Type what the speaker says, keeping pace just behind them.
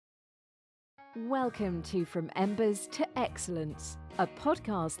Welcome to From Embers to Excellence, a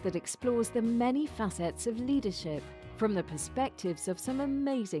podcast that explores the many facets of leadership from the perspectives of some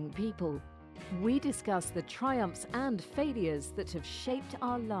amazing people. We discuss the triumphs and failures that have shaped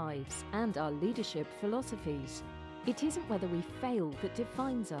our lives and our leadership philosophies. It isn't whether we fail that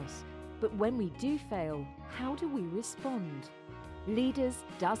defines us, but when we do fail, how do we respond? Leaders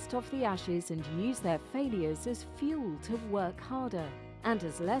dust off the ashes and use their failures as fuel to work harder and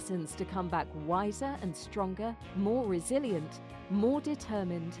as lessons to come back wiser and stronger, more resilient, more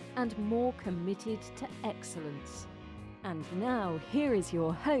determined, and more committed to excellence. And now, here is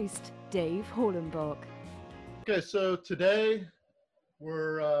your host, Dave Hollenbach. Okay, so today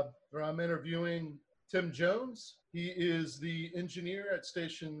I'm interviewing Tim Jones. He is the engineer at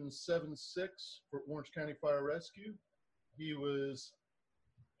Station 76 for Orange County Fire Rescue. He was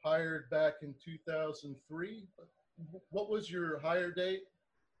hired back in 2003. What was your hire date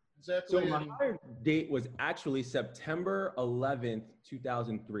exactly? So my hire date was actually September 11th,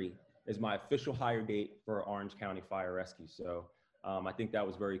 2003 is my official hire date for Orange County Fire Rescue. So I think that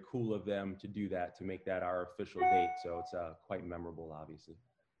was very cool of them to do that, to make that our official date. So it's quite memorable, obviously.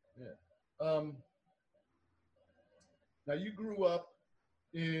 Yeah. Now you grew up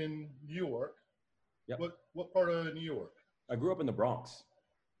in New York. Yep. What part of New York? I grew up in the Bronx.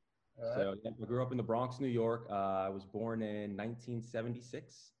 Right. So yeah, I grew up in the Bronx, New York. I was born in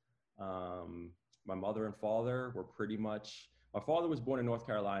 1976. My mother and father were my father was born in North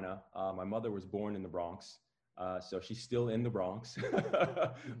Carolina. My mother was born in the Bronx. So she's still in the Bronx.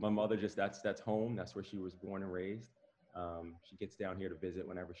 My mother that's home. That's where she was born and raised. She gets down here to visit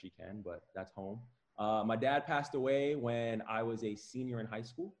whenever she can, but that's home. My dad passed away when I was a senior in high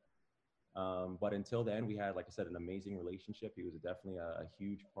school. But until then, we had, like I said, an amazing relationship. He was definitely a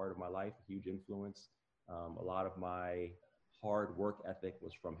huge part of my life, a huge influence. A lot of my hard work ethic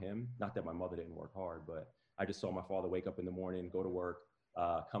was from him. Not that my mother didn't work hard, but I just saw my father wake up in the morning, go to work,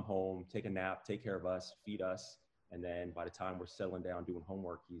 come home, take a nap, take care of us, feed us. And then by the time we're settling down doing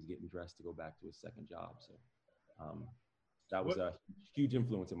homework, he's getting dressed to go back to his second job. So that was a huge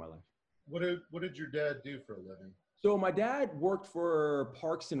influence in my life. What did your dad do for a living? So my dad worked for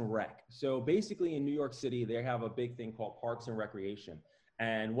Parks and Rec. So basically in New York City, they have a big thing called Parks and Recreation.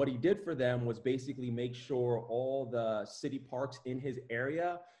 And what he did for them was basically make sure all the city parks in his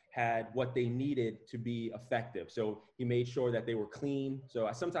area had what they needed to be effective. So he made sure that they were clean. So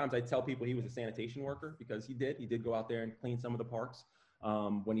sometimes I tell people he was a sanitation worker because he did go out there and clean some of the parks.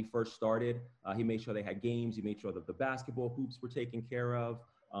 When he first started, he made sure they had games. He made sure that the basketball hoops were taken care of.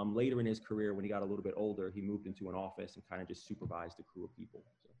 Later in his career, when he got a little bit older, he moved into an office and kind of just supervised a crew of people.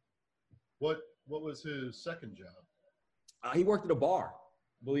 So. What was his second job? He worked at a bar,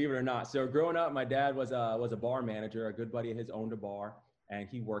 believe it or not. So growing up, my dad was a bar manager. A good buddy of his owned a bar, and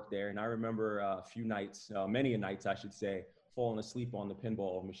he worked there. And I remember a few nights, many nights, I should say, falling asleep on the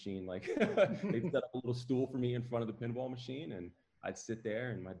pinball machine. Like they set up a little stool for me in front of the pinball machine, and I'd sit there,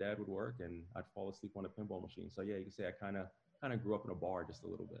 and my dad would work, and I'd fall asleep on the pinball machine. So yeah, you can say I kind of grew up in a bar just a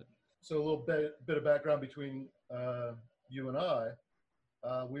little bit. So a little bit of background between you and I.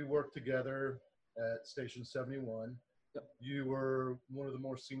 We worked together at Station 71. Yep. You were one of the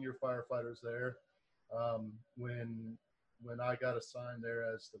more senior firefighters there when I got assigned there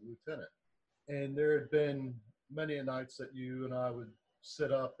as the lieutenant. And there had been many a nights that you and I would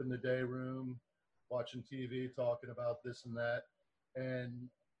sit up in the day room watching TV, talking about this and that. And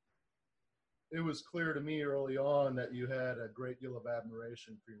it was clear to me early on that you had a great deal of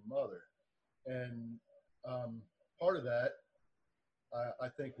admiration for your mother. And part of that, I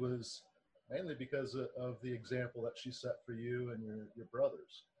think, was mainly because of the example that she set for you and your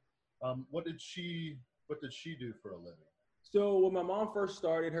brothers. What did she do for a living? So when my mom first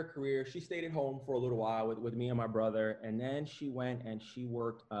started her career, she stayed at home for a little while with me and my brother. And then she went and she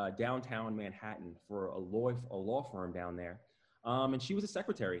worked downtown Manhattan for a law firm down there. And she was a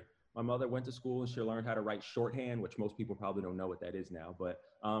secretary. My mother went to school and she learned how to write shorthand, which most people probably don't know what that is now. But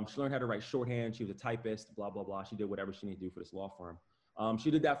she learned how to write shorthand. She was a typist, blah, blah, blah. She did whatever she needed to do for this law firm.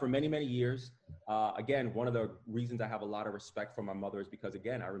 She did that for many, many years. Again, one of the reasons I have a lot of respect for my mother is because,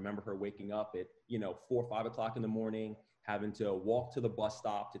 again, I remember her waking up at, 4 or 5 o'clock in the morning, having to walk to the bus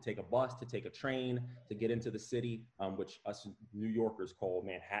stop, to take a bus, to take a train, to get into the city, which us New Yorkers call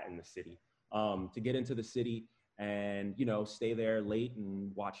Manhattan the city, to get into the city and, stay there late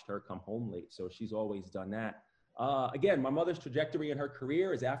and watched her come home late. So she's always done that. Again, my mother's trajectory in her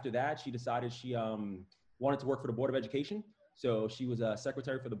career is after that, she decided she wanted to work for the Board of Education. So she was a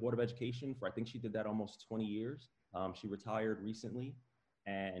secretary for the Board of Education I think she did that almost 20 years. She retired recently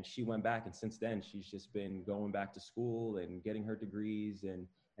and she went back. And since then, she's just been going back to school and getting her degrees and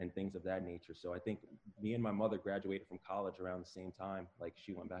and things of that nature. So I think me and my mother graduated from college around the same time. Like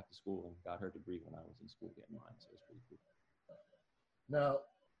she went back to school and got her degree when I was in school getting mine. So it's pretty cool. Now,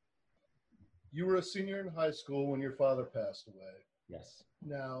 you were a senior in high school when your father passed away. Yes.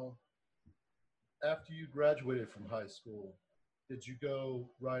 Now, after you graduated from high school, did you go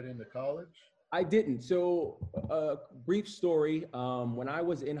right into college? I didn't. So, brief story. When I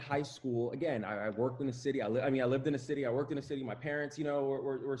was in high school, again, I worked in the city. I lived in the city. I worked in the city. My parents,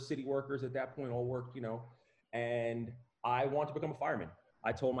 were city workers at that point, all worked, and I wanted to become a fireman.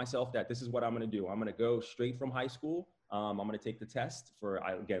 I told myself that this is what I'm going to do. I'm going to go straight from high school. I'm going to take the test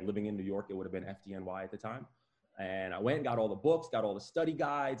again, living in New York, it would have been FDNY at the time. And I went and got all the books, got all the study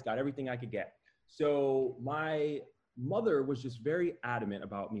guides, got everything I could get. So my mother was just very adamant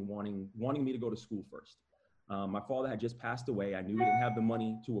about me wanting me to go to school first. My father had just passed away. I knew we didn't have the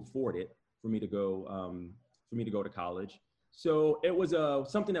money to afford it for me to go to college. So it was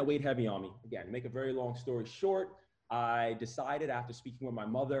something that weighed heavy on me. Again, to make a very long story short, I decided after speaking with my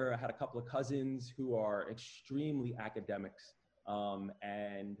mother, I had a couple of cousins who are extremely academics.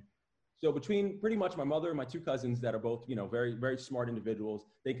 And so between pretty much my mother and my two cousins that are both, very, very smart individuals,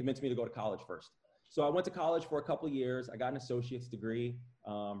 they convinced me to go to college first. So I went to college for a couple of years. I got an associate's degree,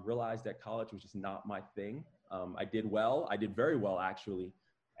 realized that college was just not my thing. I did well. I did very well, actually.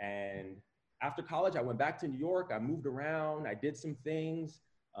 And after college, I went back to New York. I moved around. I did some things.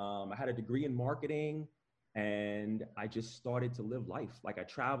 I had a degree in marketing. And I just started to live life. Like I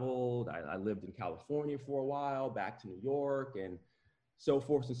traveled. I lived in California for a while, back to New York, and so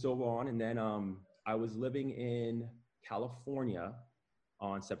forth and so on. And then I was living in California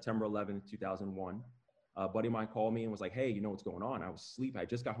on September 11th, 2001. A buddy of mine called me and was like, hey, you know what's going on? I was asleep. I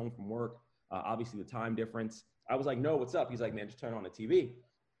just got home from work. Obviously the time difference. I was like, no, what's up? He's like, man, just turn on the TV.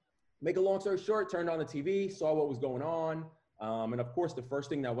 Make a long story short, turned on the TV, saw what was going on. And of course, the first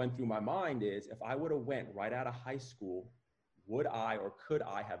thing that went through my mind is if I would have went right out of high school, would I or could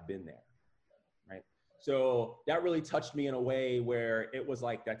I have been there, right? So that really touched me in a way where it was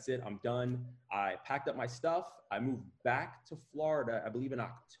like, that's it, I'm done. I packed up my stuff. I moved back to Florida, I believe in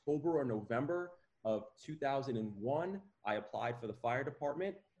October or November of 2001. I applied for the fire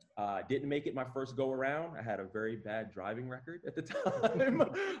department. Didn't make it my first go around. I had a very bad driving record at the time,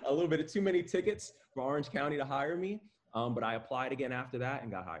 a little bit of too many tickets for Orange County to hire me. But I applied again after that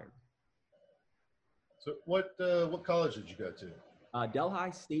and got hired. So what college did you go to?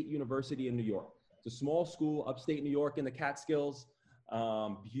 Delhi State University in New York. It's a small school, upstate New York in the Catskills.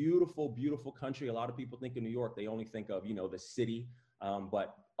 Beautiful, beautiful country. A lot of people think of New York, they only think of, the city.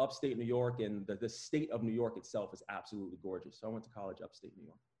 But upstate New York and the state of New York itself is absolutely gorgeous. So I went to college upstate New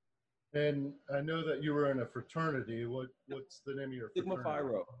York. And I know that you were in a fraternity. What's the name of your fraternity? Sigma Phi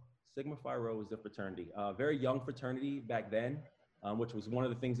Rho. Sigma Phi Rho was the fraternity. Very young fraternity back then, which was one of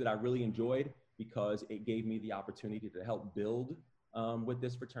the things that I really enjoyed because it gave me the opportunity to help build with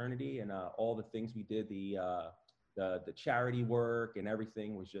this fraternity, and all the things we did, the charity work and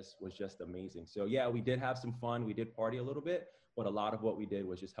everything was just amazing. So yeah, we did have some fun. We did party a little bit, but a lot of what we did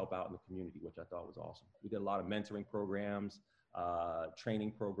was just help out in the community, which I thought was awesome. We did a lot of mentoring programs,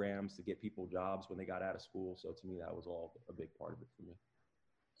 training programs to get people jobs when they got out of school. So to me, that was all a big part of it for me.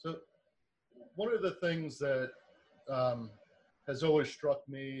 So one of the things that has always struck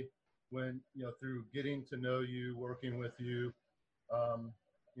me when, through getting to know you, working with you,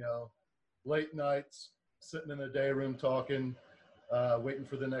 late nights, sitting in the day room talking, waiting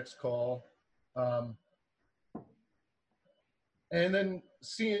for the next call. And then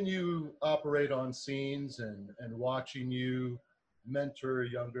seeing you operate on scenes and watching you mentor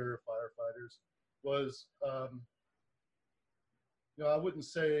younger firefighters was, I wouldn't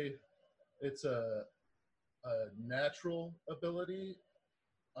say it's a natural ability.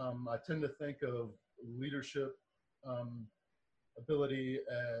 I tend to think of leadership ability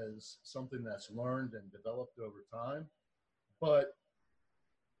as something that's learned and developed over time. But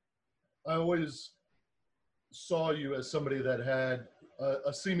I always saw you as somebody that had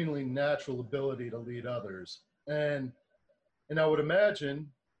a seemingly natural ability to lead others. And I would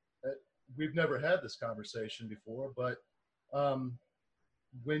imagine that we've never had this conversation before, but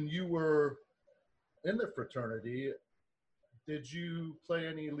when you were in the fraternity, did you play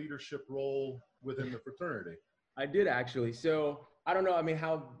any leadership role within the fraternity? I did actually. So I don't know. I mean,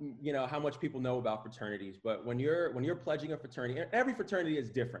 how much people know about fraternities, but when you're pledging a fraternity, every fraternity is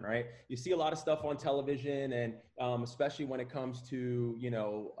different, right? You see a lot of stuff on television, and especially when it comes to,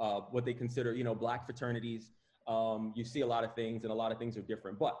 what they consider, Black fraternities, you see a lot of things, and a lot of things are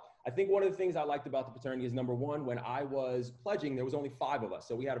different. But I think one of the things I liked about the fraternity is, number one, when I was pledging, there was only 5 of us.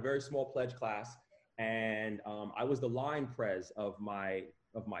 So we had a very small pledge class, and I was the line prez of my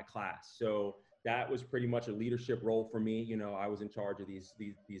of my class. So that was pretty much a leadership role for me. You know, I was in charge of these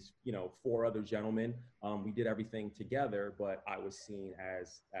you know, 4 other gentlemen. We did everything together, but I was seen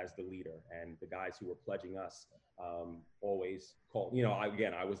as the leader, and the guys who were pledging us always called, you know,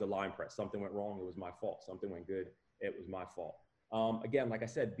 I was the line press. Something went wrong, it was my fault. Something went good, it was my fault. Again, like I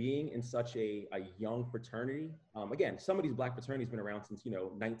said, being in such a young fraternity, again, some of these Black fraternities been around since, you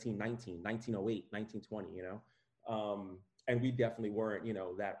know, 1919, 1908, 1920, you know, and we definitely weren't, you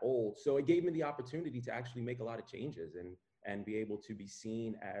know, that old. So it gave me the opportunity to actually make a lot of changes and be able to be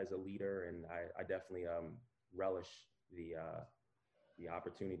seen as a leader. And I definitely relish the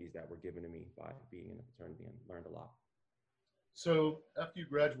opportunities that were given to me by being in a fraternity, and learned a lot. So after you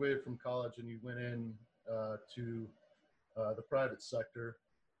graduated from college and you went in to the private sector.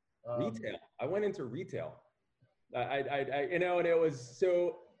 Retail. I went into retail. You know, and it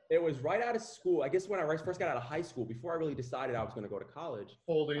was right out of school. I guess when I first got out of high school, before I really decided I was going to go to college.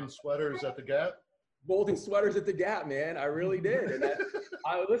 Folding sweaters at the Gap? Folding sweaters at the Gap, man. I really did. And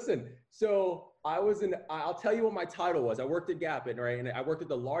listen, so I'll tell you what my title was. I worked at Gap, right? And I worked at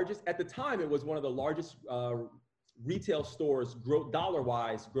the largest, at the time, it was one of the largest retail stores,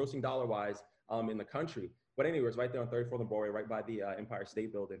 grossing dollar-wise in the country. But anyways, right there on 34th and Broadway, right by the Empire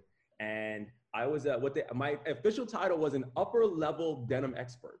State Building. And I was my official title was an upper level denim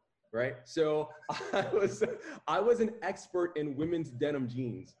expert, right? So I was an expert in women's denim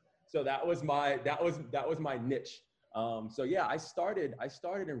jeans. So that was my niche. So yeah, I started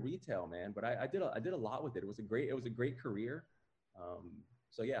in retail, man. But I did a lot with it. It was a great career.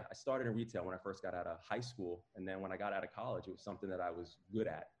 So yeah, I started in retail when I first got out of high school, and then when I got out of college, it was something that I was good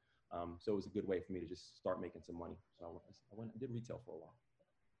at. So it was a good way for me to just start making some money. So I did retail for a while.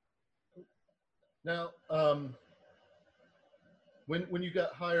 Now, when you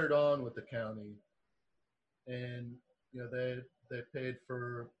got hired on with the county, and you know they paid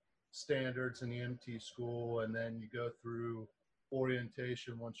for standards in the MT school, and then you go through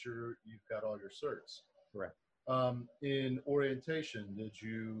orientation once you've got all your certs. Correct. In orientation, did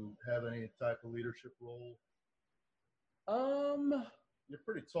you have any type of leadership role? You're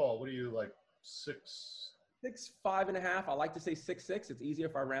pretty tall. What are you, like 6'5.5"? I like to say 6'6". It's easier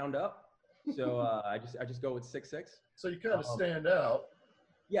if I round up. So I just go with 6'6". So you kind of stand out.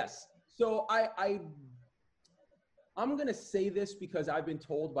 Yes. So I'm gonna say this because I've been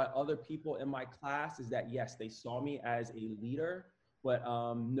told by other people in my class is that yes, they saw me as a leader, but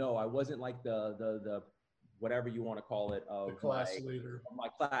no, I wasn't like the whatever you want to call it of the class leader. My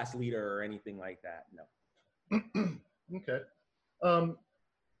class leader or anything like that. No. Okay.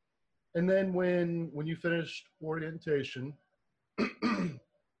 And then when you finished orientation,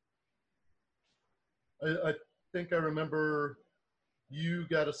 I think I remember you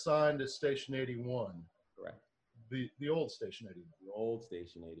got assigned to Station 81. Correct. The old Station 81. The old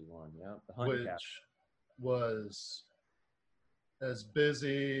Station 81, yeah. The which was as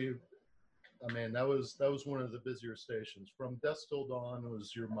busy. I mean, that was one of the busier stations. From dusk till dawn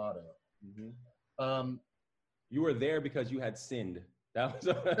was your motto. Mm-hmm. You were there because you had sinned. That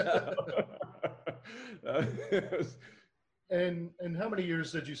was. And how many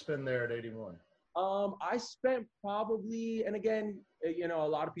years did you spend there at 81? I spent probably, and again, you know, a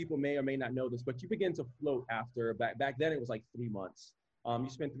lot of people may or may not know this, but you begin to float after, back then it was like 3 months. You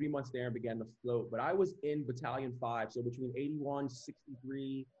spent 3 months there and began to float, but I was in Battalion 5, so between 81,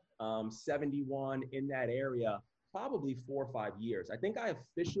 63, 71, in that area, probably 4 or 5 years. I think I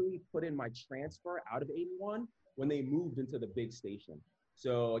officially put in my transfer out of 81 when they moved into the big station.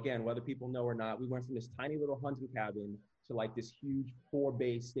 So again, whether people know or not, we went from this tiny little hunting cabin to like this huge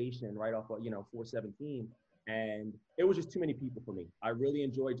 4-bay station right off of, 417. And it was just too many people for me. I really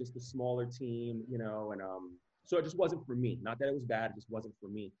enjoyed just the smaller team, and so it just wasn't for me. Not that it was bad, it just wasn't for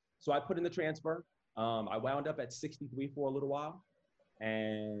me. So I put in the transfer. I wound up at 63 for a little while.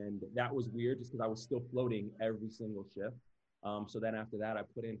 And that was weird just because I was still floating every single shift. So then after that, I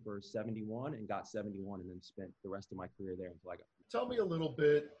put in for 71 and got 71 and then spent the rest of my career there until I got. Tell me a little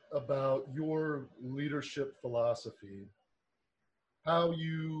bit about your leadership philosophy, how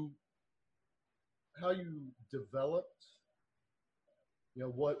you developed,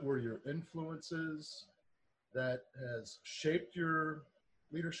 what were your influences that has shaped your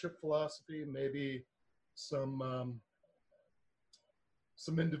leadership philosophy, maybe some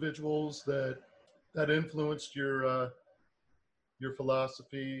individuals that influenced your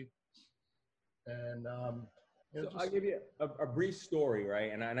philosophy, and so I'll give you a brief story,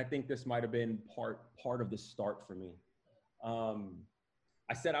 right? And I think this might have been part of the start for me. I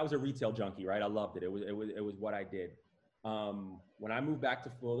said I was a retail junkie, right? I loved it. It was what I did. When I moved back to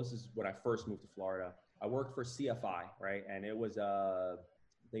Florida, this is when I first moved to Florida. I worked for CFI, right? And it was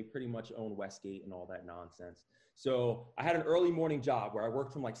They pretty much own Westgate and all that nonsense. So I had an early morning job where I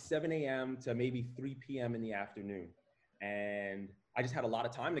worked from like 7 a.m. to maybe 3 p.m. in the afternoon. And I just had a lot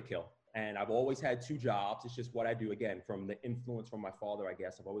of time to kill. And I've always had two jobs. It's just what I do, again, from the influence from my father, I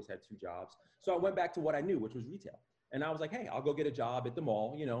guess. I've always had two jobs. So I went back to what I knew, which was retail. And I was like, hey, I'll go get a job at the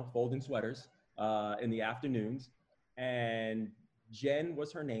mall, you know, folding sweaters in the afternoons. And Jen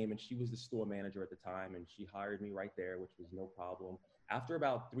was her name, and she was the store manager at the time. And she hired me right there, which was no problem. After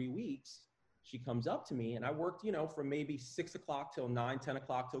about 3 weeks, she comes up to me, and I worked, you know, from maybe 6 o'clock till 9, 10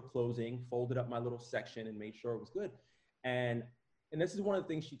 o'clock till closing, folded up my little section and made sure it was good. And this is one of the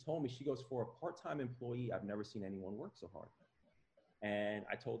things she told me. She goes, for a part-time employee, I've never seen anyone work so hard. And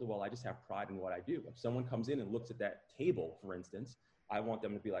I told her, well, I just have pride in what I do. If someone comes in and looks at that table, for instance, I want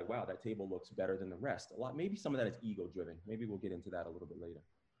them to be like, wow, that table looks better than the rest. Maybe some of that is ego driven. Maybe we'll get into that a little bit later.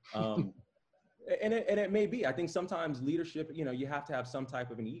 And it may be. I think sometimes leadership, you know, you have to have some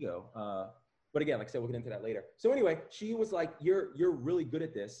type of an ego. But again, like I said, we'll get into that later. So anyway, she was like, you're really good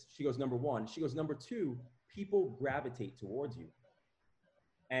at this. She goes, number one. She goes, number two, people gravitate towards you.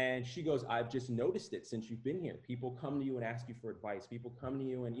 And she goes, I've just noticed it since you've been here. People come to you and ask you for advice. People come to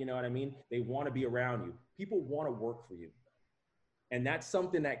you and, you know what I mean? They want to be around you. People want to work for you. And that's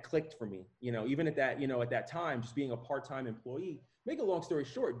something that clicked for me, you know, even at that, you know, at that time, just being a part-time employee. Make a long story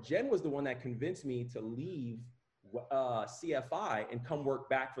short, Jen was the one that convinced me to leave CFI and come work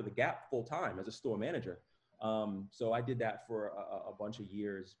back for the Gap full time as a store manager. So I did that for a bunch of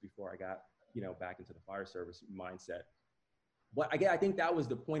years before I got, you know, back into the fire service mindset. But again, I think that was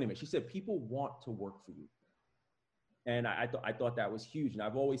the point of it. She said, people want to work for you. And I thought that was huge. And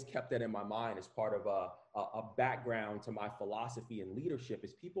I've always kept that in my mind as part of a background to my philosophy and leadership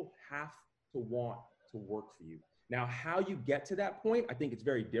is people have to want to work for you. Now, how you get to that point, I think it's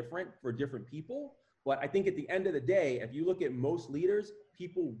very different for different people. But I think at the end of the day, if you look at most leaders,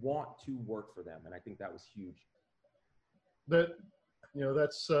 people want to work for them. And I think that was huge. That, you know,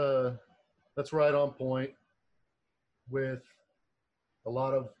 that's right on point with a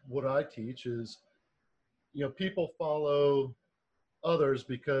lot of what I teach is, you know, people follow others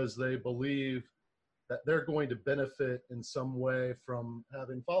because they believe that they're going to benefit in some way from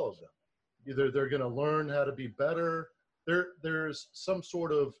having followed them. Either they're going to learn how to be better. There's some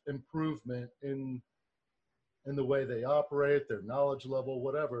sort of improvement in the way they operate, their knowledge level,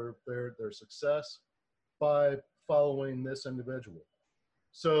 whatever, their success by following this individual.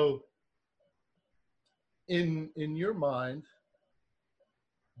 So in your mind,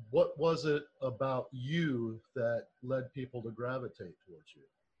 what was it about you that led people to gravitate towards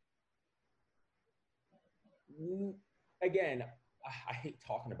you? Again, I hate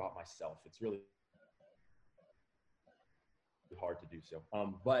talking about myself. It's really hard to do so.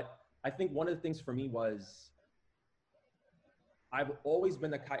 But I think one of the things for me was I've always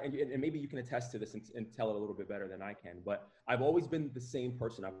been the kind, and maybe you can attest to this and tell it a little bit better than I can, but I've always been the same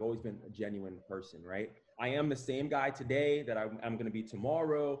person. I've always been a genuine person, right? I am the same guy today that I'm going to be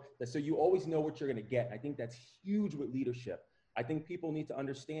tomorrow. So you always know what you're going to get. I think that's huge with leadership. I think people need to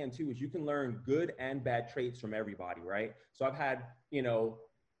understand too, is you can learn good and bad traits from everybody, right? So I've had, you know,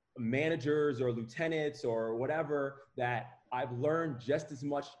 managers or lieutenants or whatever that I've learned just as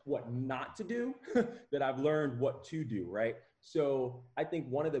much what not to do that I've learned what to do, right? So I think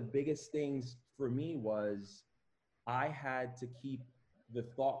one of the biggest things for me was I had to keep the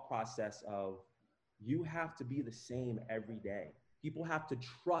thought process of you have to be the same every day. People have to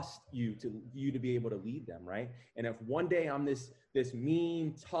trust you to be able to lead them, right? And if one day I'm this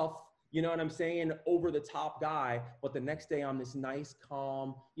mean, tough, you know what I'm saying, over the top guy, but the next day I'm this nice,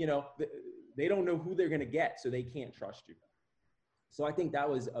 calm, you know, they don't know who they're gonna get, so they can't trust you. So I think that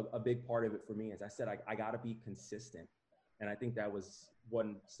was a big part of it for me. As I said, I gotta be consistent. And I think that was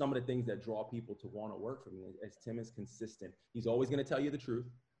some of the things that draw people to want to work for me, as Tim is consistent. He's always going to tell you the truth,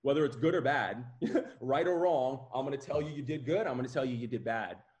 whether it's good or bad, right or wrong. I'm going to tell you you did good. I'm going to tell you you did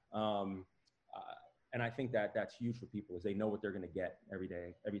bad. And I think that that's huge for people, is they know what they're going to get every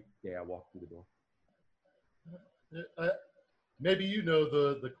day I walk through the door. Maybe you know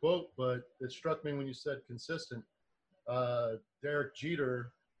the quote, but it struck me when you said consistent. Derek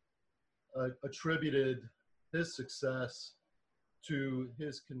Jeter attributed his success to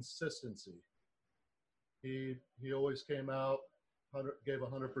his consistency. He always came out, gave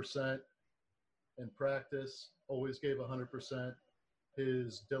 100% in practice, always gave 100%.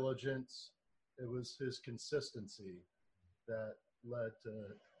 His diligence, it was his consistency that led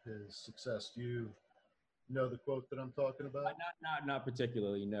to his success. Do You know the quote that I'm talking about? Not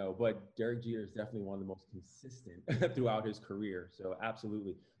particularly, no. But Derek Jeter is definitely one of the most consistent throughout his career. So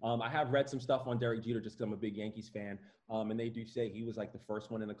absolutely. I have read some stuff on Derek Jeter just because I'm a big Yankees fan. And they do say he was like the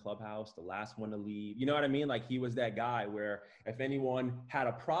first one in the clubhouse, the last one to leave. You know what I mean? Like he was that guy where if anyone had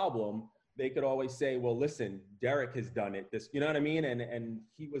a problem, they could always say, well, listen, Derek has done it. This, you know what I mean? And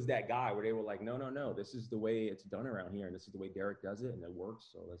he was that guy where they were like, no, this is the way it's done around here. And this is the way Derek does it and it works.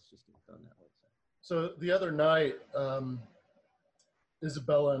 So let's just get it done that way. So the other night,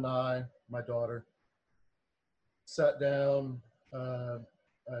 Isabella and I, my daughter, sat down.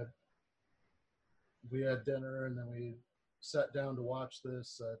 We had dinner, and then we sat down to watch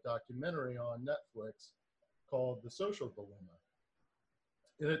this documentary on Netflix called The Social Dilemma.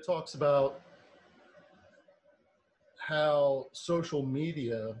 And it talks about how social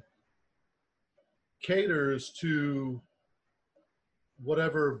media caters to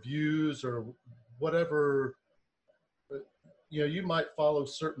whatever views or whatever, you might follow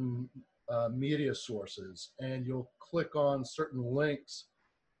certain media sources and you'll click on certain links,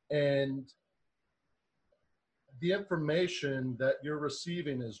 and the information that you're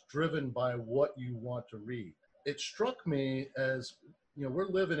receiving is driven by what you want to read. It struck me as, we're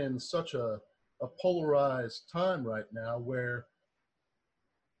living in such a polarized time right now where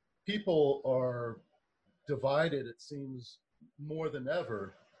people are divided, it seems, more than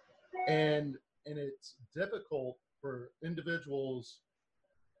ever. And it's difficult for individuals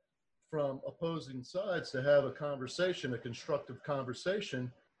from opposing sides to have a conversation, a constructive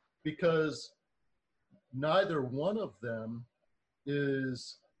conversation, because neither one of them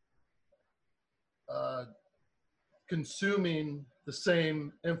is consuming the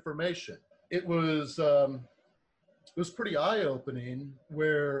same information. It was pretty eye-opening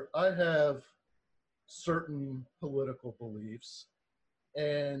where I have certain political beliefs,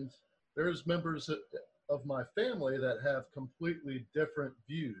 and there's members of my family that have completely different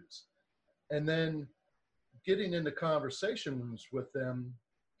views. And then getting into conversations with them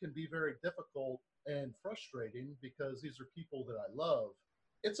can be very difficult and frustrating because these are people that I love.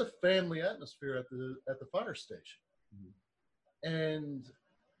 It's a family atmosphere at the fire station. Mm-hmm. And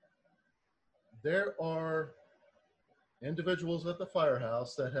there are individuals at the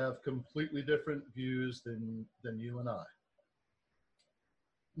firehouse that have completely different views than you and I.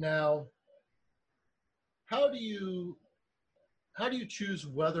 Now, how do you choose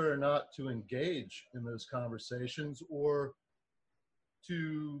whether or not to engage in those conversations, or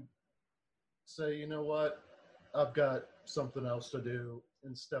to say, you know what, I've got something else to do,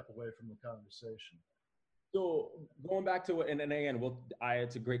 and step away from the conversation? So going back to it, and again,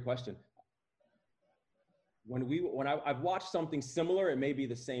 it's a great question. When I've watched something similar, it may be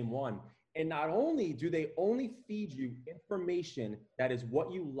the same one. And not only do they only feed you information that is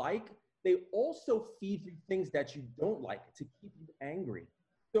what you like, they also feed you things that you don't like to keep you angry.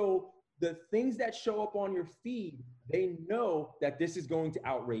 So the things that show up on your feed, they know that this is going to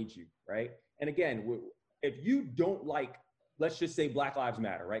outrage you, right? And again, if you don't like, let's just say Black Lives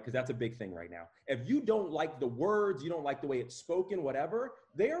Matter, right? Because that's a big thing right now. If you don't like the words, you don't like the way it's spoken, whatever,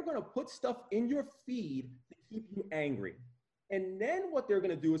 they are going to put stuff in your feed to keep you angry. And then what they're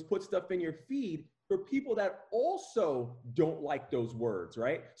going to do is put stuff in your feed for people that also don't like those words,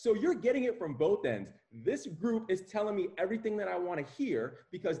 right? So you're getting it from both ends. This group is telling me everything that I want to hear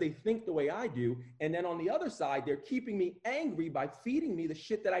because they think the way I do. And then on the other side, they're keeping me angry by feeding me the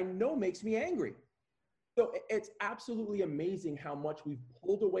shit that I know makes me angry. So it's absolutely amazing how much we've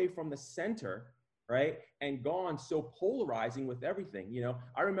pulled away from the center, right? And gone so polarizing with everything.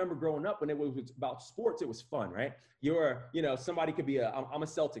 I remember growing up when it was about sports, it was fun, right? Somebody could be I'm a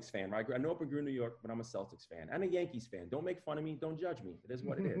Celtics fan, right? I know up and grew in New York, but I'm a Celtics fan. I'm a Yankees fan. Don't make fun of me. Don't judge me. It is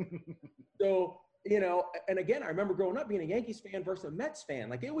what it is. So, and again, I remember growing up being a Yankees fan versus a Mets fan.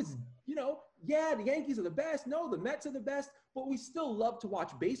 Like it was, yeah, the Yankees are the best. No, the Mets are the best, but we still love to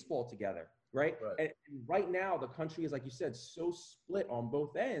watch baseball together. Right. And right now, the country is, like you said, so split on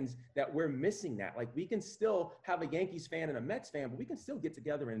both ends that we're missing that. Like we can still have a Yankees fan and a Mets fan, but we can still get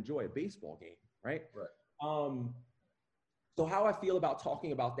together and enjoy a baseball game. Right. So how I feel about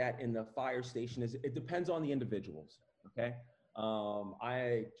talking about that in the fire station is it depends on the individuals. OK,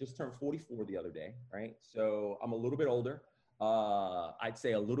 I just turned 44 the other day. Right. So I'm a little bit older. I'd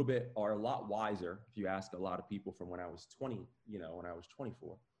say a little bit or a lot wiser if you ask a lot of people from when I was 20, when I was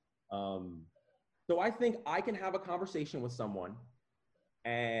 24. So I think I can have a conversation with someone,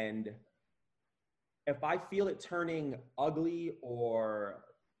 and if I feel it turning ugly or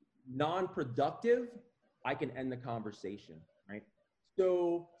non-productive, I can end the conversation, right?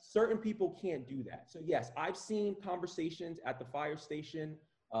 So certain people can't do that. So yes, I've seen conversations at the fire station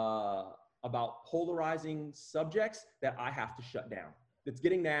about polarizing subjects that I have to shut down. It's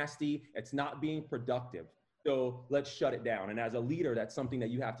getting nasty. It's not being productive. So let's shut it down. And as a leader, that's something that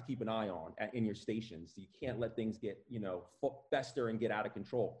you have to keep an eye on in your stations. You can't let things get, fester and get out of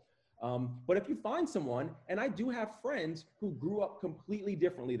control. But if you find someone, and I do have friends who grew up completely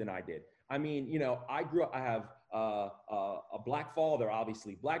differently than I did. I mean, I grew up, I have a Black father,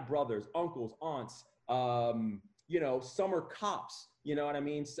 obviously, Black brothers, uncles, aunts, some are cops, you know what I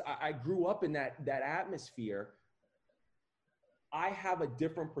mean? So I grew up in that atmosphere. I have a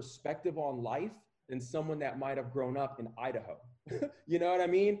different perspective on life than someone that might have grown up in Idaho. You know what I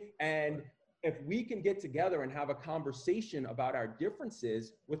mean? And if we can get together and have a conversation about our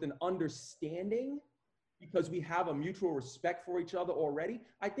differences with an understanding, because we have a mutual respect for each other already,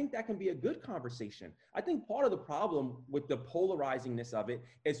 I think that can be a good conversation. I think part of the problem with the polarizingness of it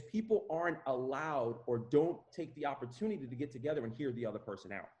is people aren't allowed or don't take the opportunity to get together and hear the other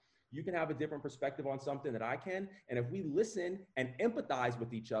person out. You can have a different perspective on something that I can. And if we listen and empathize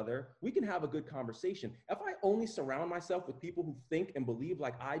with each other, we can have a good conversation. If I only surround myself with people who think and believe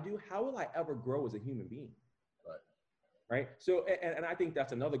like I do, how will I ever grow as a human being? Right? So, and I think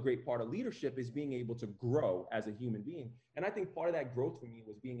that's another great part of leadership is being able to grow as a human being. And I think part of that growth for me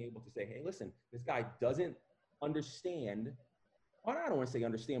was being able to say, hey, listen, this guy doesn't understand. Well, I don't want to say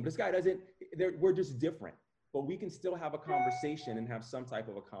understand, but this guy doesn't, we're just different. But we can still have a conversation and have some type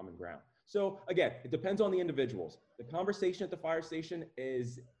of a common ground. So again, it depends on the individuals. The conversation at the fire station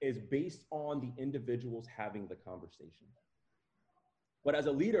is based on the individuals having the conversation. But as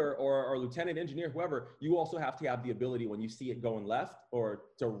a leader or lieutenant engineer, whoever, you also have to have the ability when you see it going left or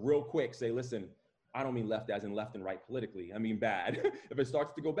to real quick say, listen, I don't mean left as in left and right politically. I mean bad. If it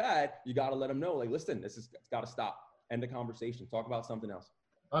starts to go bad, you got to let them know, like, listen, it's got to stop. End the conversation. Talk about something else.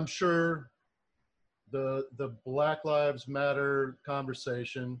 I'm sure the Black Lives Matter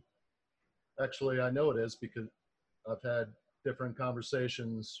conversation, actually, I know it is because I've had different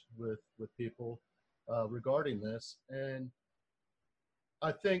conversations with people regarding this. And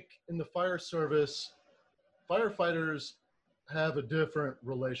I think in the fire service, firefighters have a different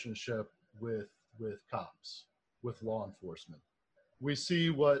relationship with cops, with law enforcement. We see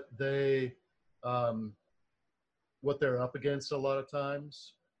what they're up against a lot of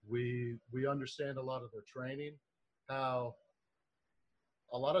times. We understand a lot of their training, how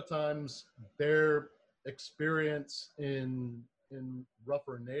a lot of times their experience in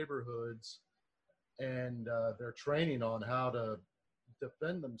rougher neighborhoods and their training on how to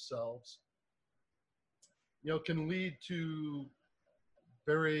defend themselves, can lead to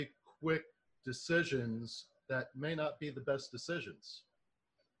very quick decisions that may not be the best decisions.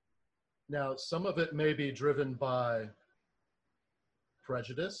 Now, some of it may be driven by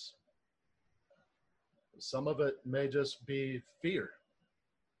prejudice. Some of it may just be fear.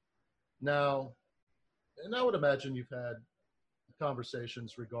 Now, and I would imagine you've had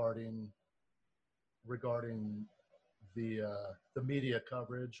conversations regarding the media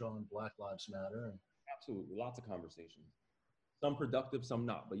coverage on Black Lives Matter. And absolutely, lots of conversations. Some productive, some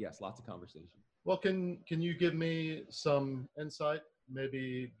not, but yes, lots of conversation. Well, can you give me some insight?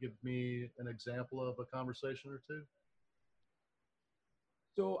 Maybe give me an example of a conversation or two.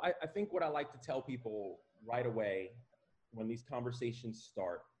 So I think what I like to tell people right away when these conversations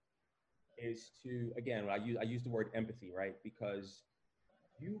start is to, again, I use the word empathy, right? Because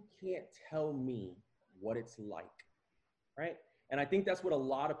you can't tell me what it's like, right? And I think that's what a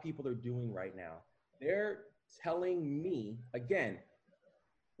lot of people are doing right now. They're telling me, again,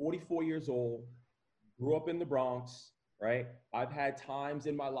 44 years old, grew up in the Bronx, right? I've had times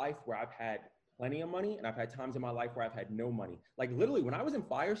in my life where I've had plenty of money, and I've had times in my life where I've had no money. Like literally when I was in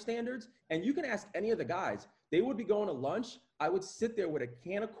fire standards, and you can ask any of the guys, they would be going to lunch. I would sit there with a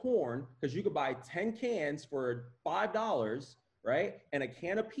can of corn because you could buy 10 cans for $5, right? And a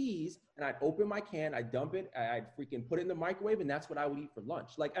can of peas, and I'd open my can, I'd dump it, I'd freaking put it in the microwave, and that's what I would eat for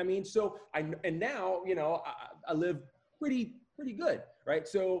lunch. Like, I mean, so and now, I live pretty good, right?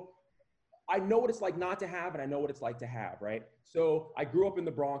 So I know what it's like not to have, and I know what it's like to have, right? So I grew up in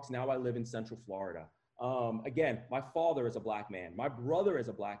the Bronx. Now I live in Central Florida. Again, my father is a Black man. My brother is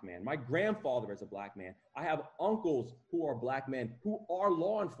a Black man. My grandfather is a Black man. I have uncles who are Black men who are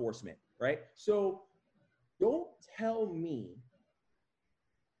law enforcement, right? So don't tell me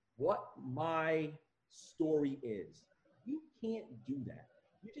what my story is. You can't do that.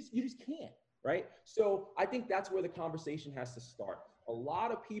 You just can't, right? So I think that's where the conversation has to start. A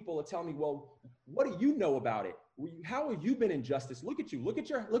lot of people are telling me, well, what do you know about it? How have you been in justice? Look at you. Look at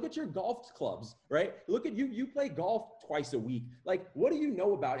your golf clubs, right? Look at you. You play golf twice a week. Like, what do you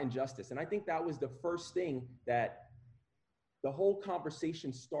know about injustice? And I think that was the first thing that the whole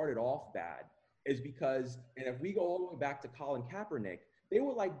conversation started off bad is because, and if we go all the way back to Colin Kaepernick, they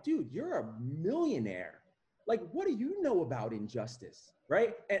were like, dude, you're a millionaire. Like, what do you know about injustice,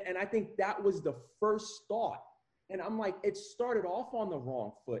 right? And I think that was the first thought. And I'm like, it started off on the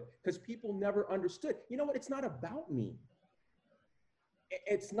wrong foot because people never understood. You know what? It's not about me.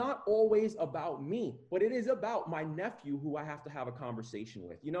 It's not always about me, but it is about my nephew who I have to have a conversation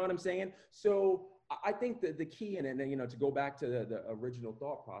with. You know what I'm saying? So I think that the key, and then, you know, to go back to the original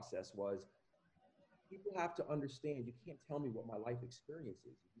thought process was, people have to understand, you can't tell me what my life experience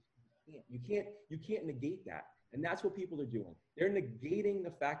is. You can't negate that. And that's what people are doing. They're negating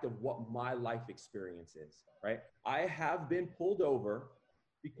the fact of what my life experience is, right? I have been pulled over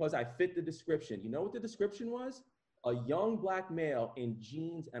because I fit the description. You know what the description was? A young black male in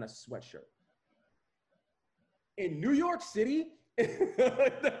jeans and a sweatshirt. In New York City,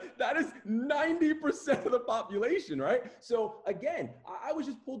 that is 90% of the population, right? So again, I was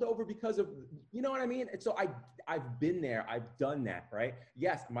just pulled over because of, you know what I mean? And so I've been there, I've done that, right?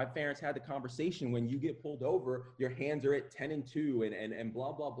 Yes, my parents had the conversation, when you get pulled over, your hands are at 10 and 2 and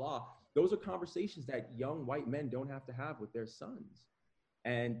blah, blah, blah. Those are conversations that young white men don't have to have with their sons.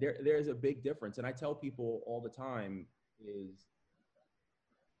 And there's a big difference. And I tell people all the time is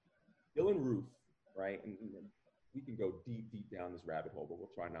Dylan Roof, right? And we can go deep, deep down this rabbit hole, but we'll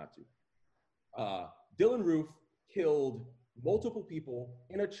try not to. Dylan Roof killed multiple people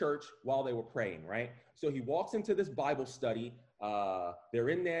in a church while they were praying, right? So he walks into this Bible study. They're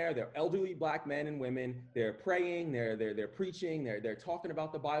in there, they're elderly black men and women. They're praying, they're preaching, they're talking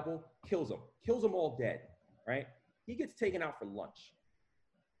about the Bible, kills them all dead, right? He gets taken out for lunch,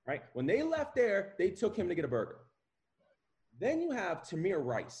 right? When they left there, they took him to get a burger. Then you have Tamir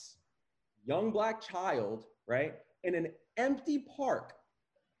Rice, young black child, right? In an empty park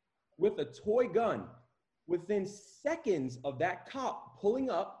with a toy gun. Within seconds of that cop pulling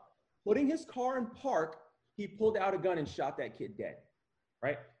up, putting his car in park, he pulled out a gun and shot that kid dead,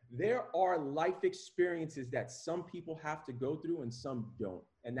 right? There are life experiences that some people have to go through and some don't.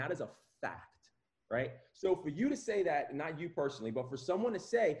 And that is a fact, right? So for you to say that, not you personally, but for someone to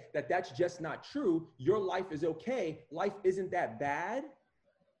say that that's just not true, your life is okay, life isn't that bad,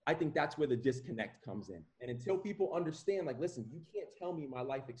 I think that's where the disconnect comes in. And until people understand, like, listen, you can't tell me my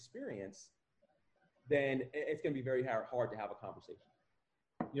life experience, then it's going to be very hard to have a conversation.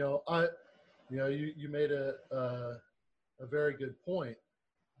 You made a very good point.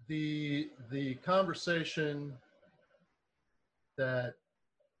 The conversation that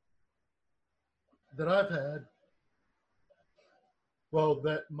I've had, well,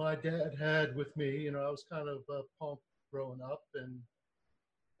 that my dad had with me, you know, I was kind of a punk growing up, and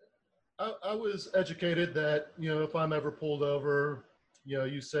I was educated that, you know, if I'm ever pulled over, you know,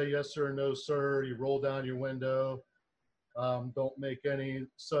 you say yes sir, no sir, you roll down your window, don't make any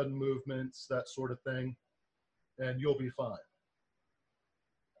sudden movements, that sort of thing, and you'll be fine.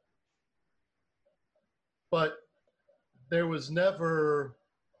 But there was never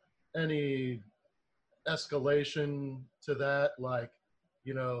any escalation to that, like,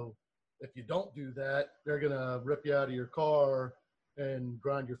 you know, if you don't do that, they're going to rip you out of your car and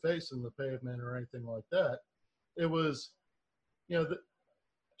grind your face in the pavement or anything like that. It was, you know,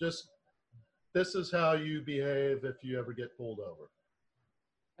 just, this is how you behave if you ever get pulled over.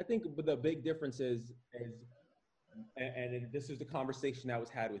 I think the big difference is and this is the conversation that was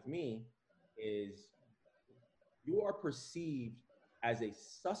had with me, is you are perceived as a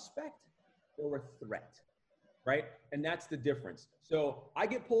suspect or a threat, right? And that's the difference. So I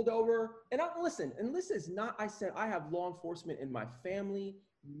get pulled over, and listen, and this is not, I said, I have law enforcement in my family,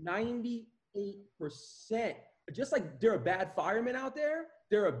 98%. Just like there are bad firemen out there,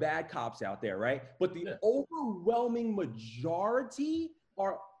 there are bad cops out there, right? But the overwhelming majority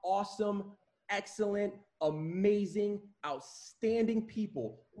are awesome, excellent, amazing, outstanding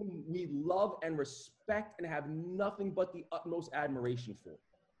people whom we love and respect and have nothing but the utmost admiration for,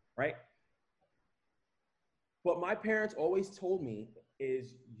 right? What my parents always told me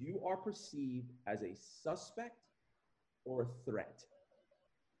is you are perceived as a suspect or a threat,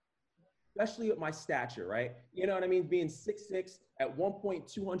 especially with my stature, right? You know what I mean? Being 6'6", at one point,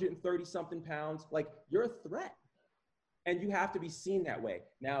 230 something pounds, like, you're a threat. And you have to be seen that way.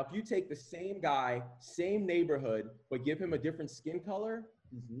 Now, if you take the same guy, same neighborhood, but give him a different skin color,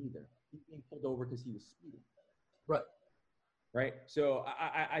 he's neither. He's being pulled over because he was speeding. Right. Right? So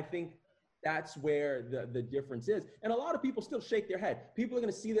I think that's where the difference is. And a lot of people still shake their head. People are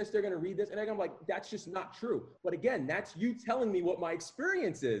going to see this, they're going to read this, and they're going to be like, that's just not true. But again, that's you telling me what my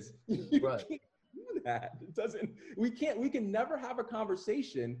experience is. You Right. can't do that. It doesn't, we can never have a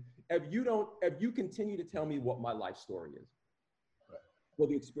conversation if you continue to tell me what my life story is. well,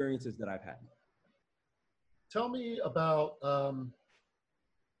 the experiences that I've had. Tell me about,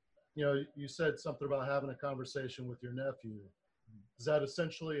 you know, you said something about having a conversation with your nephew. Is that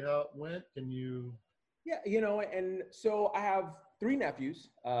essentially how it went? Can you? Yeah, and so I have three nephews.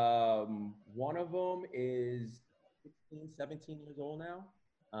 One of them is 16, 17 years old now.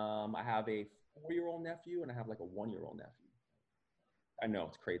 I have a 4-year-old nephew and I have like a 1-year-old nephew. I know,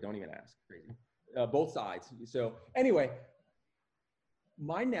 it's crazy. Don't even ask. Crazy. Both sides. So anyway,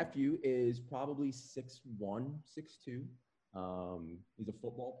 my nephew is probably 6'1", 6'2". He's a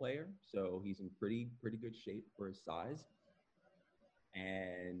football player, so he's in pretty good shape for his size.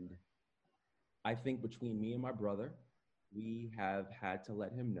 And I think between me and my brother, we have had to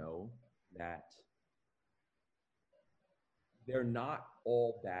let him know that they're not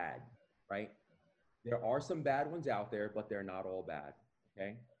all bad, right? There are some bad ones out there, but they're not all bad,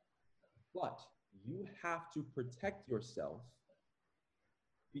 okay? But you have to protect yourself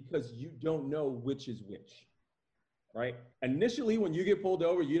because you don't know which is which, right? Initially, when you get pulled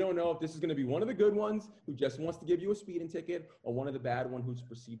over, you don't know if this is going to be one of the good ones who just wants to give you a speeding ticket or one of the bad ones who's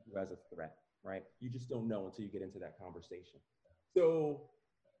perceived you as a threat, right? You just don't know until you get into that conversation. So,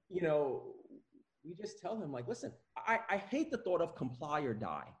 we just tell him like, listen, I hate the thought of comply or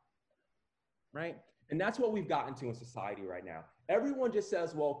die, right? And that's what we've gotten to in society right now. Everyone just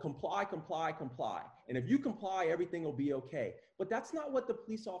says, well, comply, comply, comply. And if you comply, everything will be okay. But that's not what the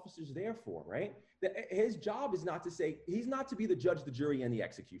police officer's there for, right? His job is not to say, he's not to be the judge, the jury, and the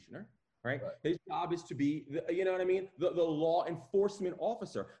executioner, right? His job is to be, you know what I mean? The law enforcement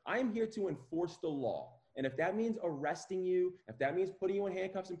officer. I'm here to enforce the law. And if that means arresting you, if that means putting you in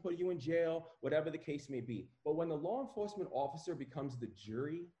handcuffs and putting you in jail, whatever the case may be. But when the law enforcement officer becomes the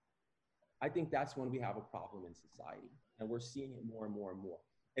jury, I think that's when we have a problem in society. And we're seeing it more and more and more.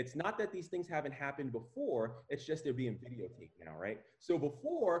 It's not that these things haven't happened before, it's just they're being videotaped now, right? So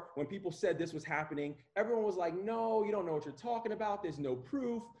before, when people said this was happening, everyone was like, no, you don't know what you're talking about. There's no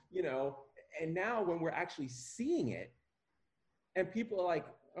proof, And now when we're actually seeing it, and people are like,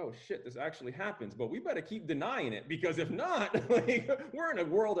 oh shit, this actually happens, but we better keep denying it because if not, we're in a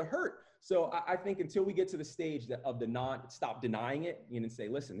world of hurt. So I think until we get to the stage of stop denying it, and say,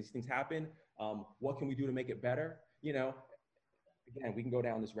 listen, these things happen. What can we do to make it better? Again, we can go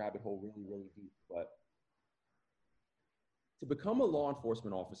down this rabbit hole really, really deep, but to become a law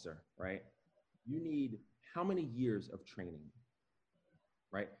enforcement officer, right? You need how many years of training,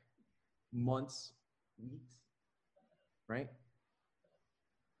 right? Months, weeks, right?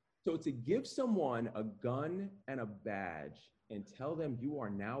 So to give someone a gun and a badge and tell them you are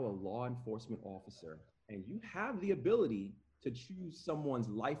now a law enforcement officer and you have the ability to choose someone's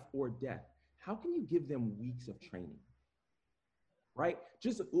life or death, how can you give them weeks of training? Right?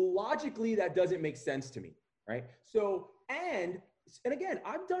 Just logically, that doesn't make sense to me, right? So, and again,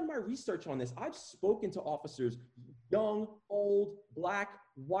 I've done my research on this. I've spoken to officers, young, old, black,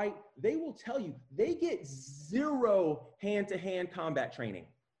 white. They will tell you they get zero hand-to-hand combat training.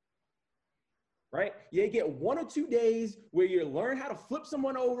 Right? You get 1 or 2 days where you learn how to flip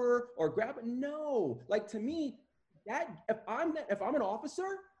someone over or grab it. No, like to me, if I'm an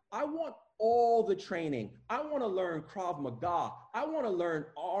officer, I want all the training. I want to learn Krav Maga. I want to learn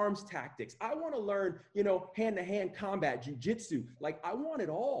arms tactics. I want to learn, hand-to-hand combat, jujitsu. Like I want it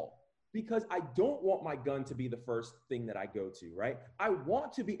all because I don't want my gun to be the first thing that I go to, right? I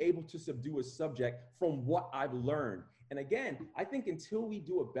want to be able to subdue a subject from what I've learned. And again, I think until we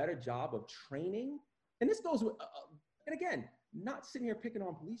do a better job of training, and this goes with, and again, not sitting here picking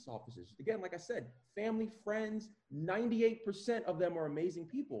on police officers. Again, like I said, family, friends, 98% of them are amazing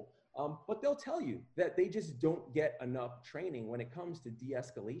people. But they'll tell you that they just don't get enough training when it comes to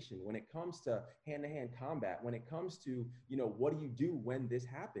de-escalation, when it comes to hand-to-hand combat, when it comes to, what do you do when this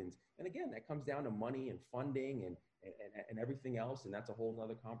happens? And again, that comes down to money and funding and everything else. And that's a whole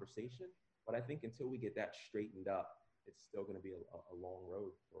nother conversation. But I think until we get that straightened up, it's still going to be a long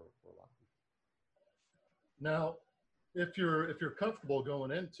road for a lot of people. Now, if you're comfortable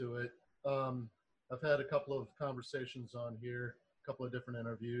going into it, I've had a couple of conversations on here, a couple of different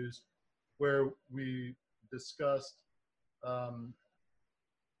interviews where we discussed,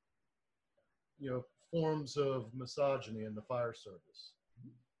 forms of misogyny in the fire service.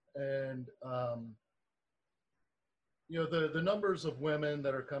 And, the numbers of women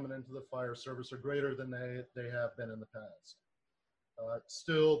that are coming into the fire service are greater than they have been in the past.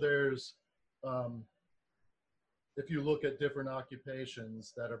 Still, there's, if you look at different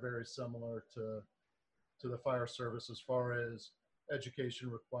occupations that are very similar to the fire service as far as education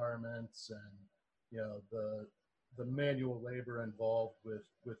requirements and, the manual labor involved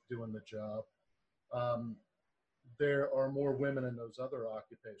with doing the job. there are more women in those other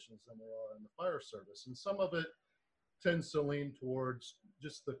occupations than there are in the fire service. And some of it tends to lean towards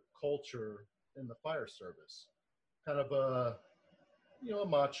just the culture in the fire service, kind of a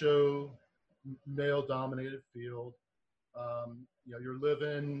macho, male dominated field. You're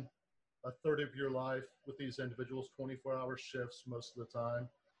living a third of your life with these individuals, 24-hour shifts most of the time,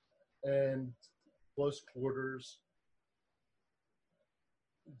 and close quarters.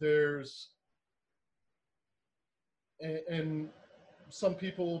 And some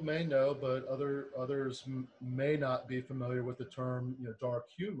people may know, but others may not be familiar with the term, dark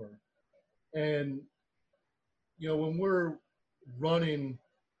humor. And when we're running,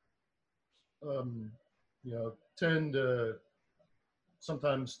 10 to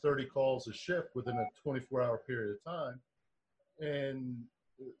sometimes 30 calls a shift within a 24-hour period of time, and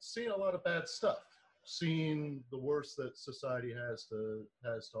seeing a lot of bad stuff, seeing the worst that society has to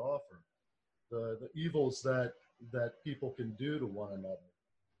offer, the evils that people can do to one another.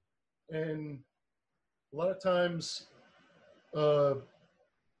 And a lot of times, a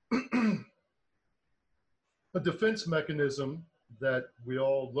defense mechanism that we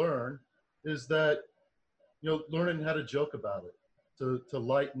all learn is that, learning how to joke about it, to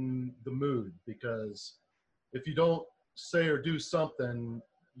lighten the mood, because if you don't say or do something,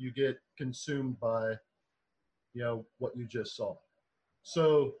 you get consumed by, what you just saw.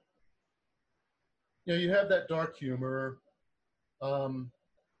 So, you have that dark humor. And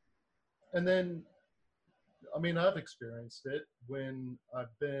then, I've experienced it when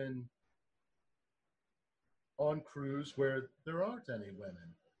I've been on crews where there aren't any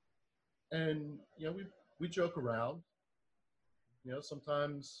women. And, we joke around,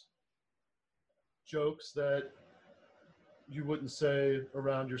 sometimes jokes that you wouldn't say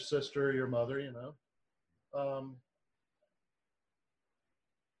around your sister or your mother,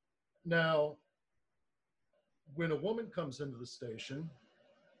 Now, when a woman comes into the station,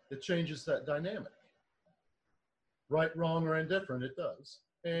 it changes that dynamic. Right, wrong, or indifferent, it does.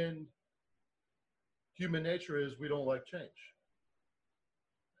 And human nature is we don't like change.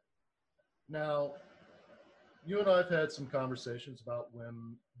 Now, you and I have had some conversations about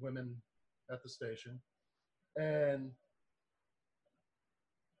women at the station. And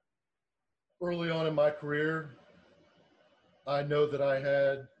early on in my career, I know that I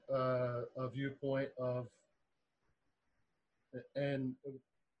had a viewpoint of, and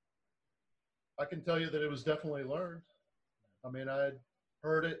I can tell you that it was definitely learned. I'd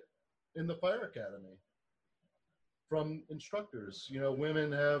heard it in the fire academy from instructors.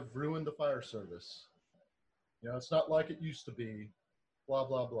 Women have ruined the fire service. It's not like it used to be, blah,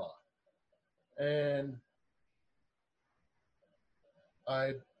 blah, blah. And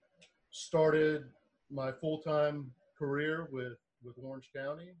I started my full-time career with Orange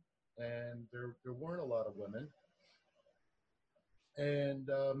County, and there weren't a lot of women. And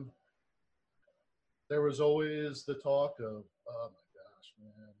there was always the talk of, oh my gosh,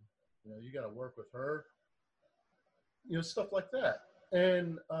 man, you got to work with her, stuff like that.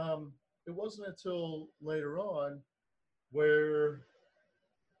 And it wasn't until later on where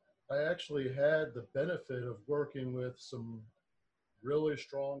I actually had the benefit of working with some really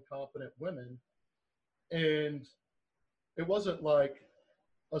strong, competent women. And it wasn't like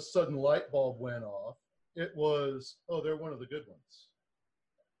a sudden light bulb went off. It was, oh, they're one of the good ones.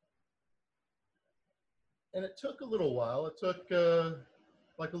 And it took a little while. It took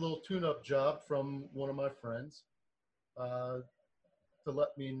like a little tune-up job from one of my friends to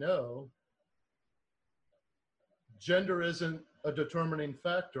let me know gender isn't a determining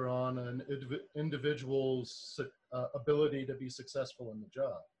factor on an individual's ability to be successful in the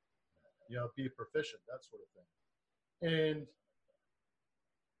job, be proficient, that sort of thing. And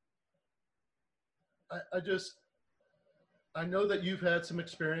I know that you've had some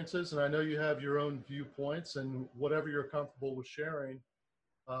experiences, and I know you have your own viewpoints, and whatever you're comfortable with sharing,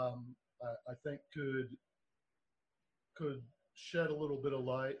 I think could shed a little bit of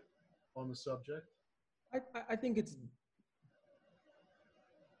light on the subject. I think it's,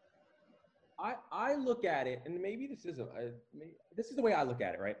 I look at it, and maybe this is the way I look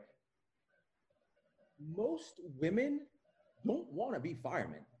at it, right? Most women don't want to be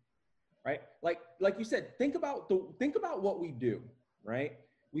firemen, right? Like you said, think about what we do, right?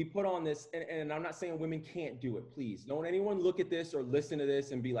 We put on this, and I'm not saying women can't do it, please. Don't anyone look at this or listen to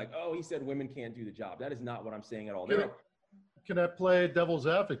this and be like, oh, he said women can't do the job. That is not what I'm saying at all. Can I play devil's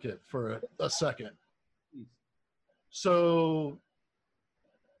advocate for a second? Please. So,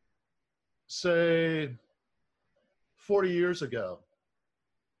 say 40 years ago,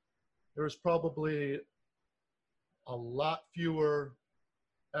 there was probably a lot fewer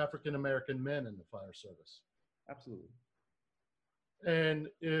African-American men in the fire service. Absolutely. And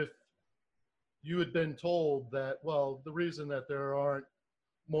if you had been told that, well, the reason that there aren't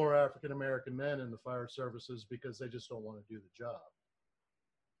more African American men in the fire service is because they just don't want to do the job,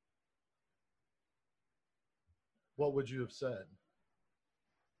 what would you have said?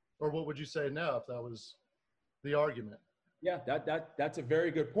 Or what would you say now if that was the argument? Yeah, that's a very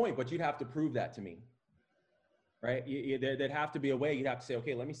good point, but you'd have to prove that to me, right? There'd have to be a way. You'd have to say,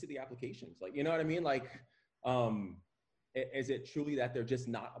 okay, let me see the applications. Like, you know what I mean? Like, is it truly that they're just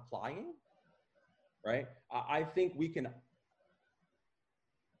not applying, right? I think we can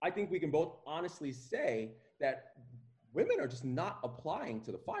both honestly say that women are just not applying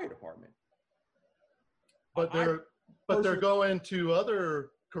to the fire department. But they're going to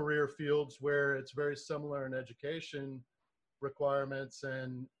other career fields where it's very similar in education requirements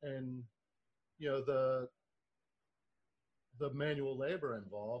and you know the manual labor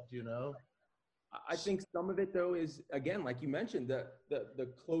involved, you know. I think some of it though is, again, like you mentioned, the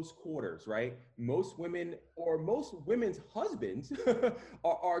close quarters, right? Most women or most women's husbands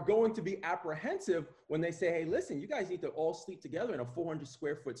are going to be apprehensive when they say, hey, listen, you guys need to all sleep together in a 400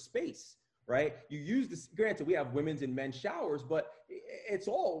 square foot space, right? You use this, granted, we have women's and men's showers, but it's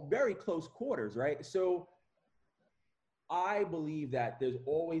all very close quarters, right? So I believe that there's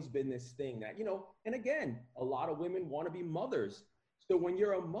always been this thing that, you know, and again, a lot of women want to be mothers. So when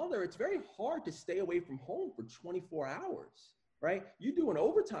you're a mother, it's very hard to stay away from home for 24 hours, right? You do an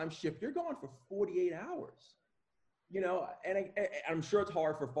overtime shift, you're gone for 48 hours, you know, and I'm sure it's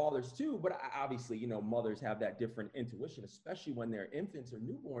hard for fathers too, but obviously, you know, mothers have that different intuition, especially when they're infants or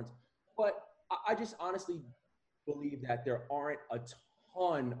newborns. But I just honestly believe that there aren't a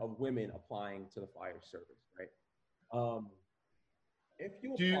ton of women applying to the fire service, right? If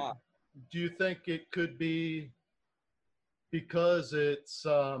you apply, do you think it could be because it's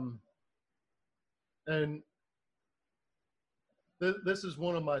and this is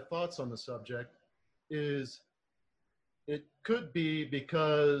one of my thoughts on the subject, is it could be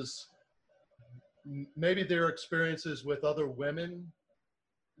because maybe their experiences with other women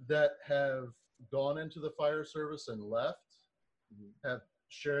that have gone into the fire service and left have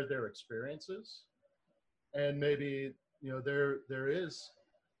shared their experiences, and maybe, you know, there is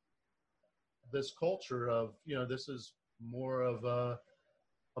this culture of, you know, this is more of a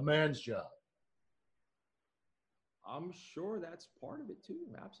man's job. I'm sure that's part of it too.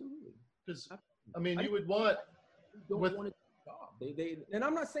 Absolutely. Because I mean, you would want want to do the job. And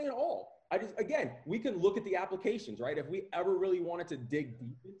I'm not saying all. I just, again, we can look at the applications, right? If we ever really wanted to dig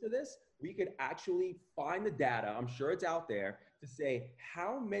deep into this, we could actually find the data. I'm sure it's out there to say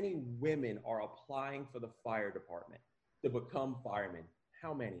how many women are applying for the fire department to become firemen.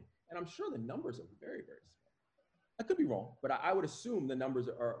 How many? And I'm sure the numbers are very, very small. I could be wrong, but I would assume the numbers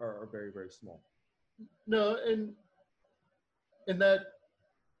are very, very small. No, and that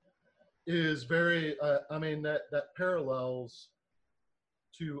is very, I mean, that parallels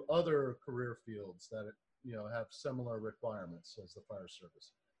to other career fields that, you know, have similar requirements as the fire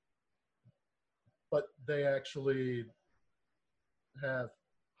service. But they actually have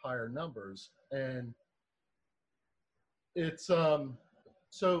higher numbers. And it's,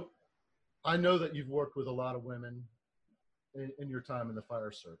 so I know that you've worked with a lot of women in your time in the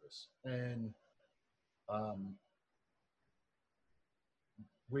fire service. And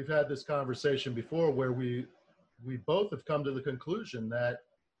we've had this conversation before where we both have come to the conclusion that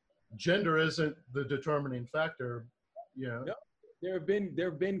gender isn't the determining factor, you know. No, there have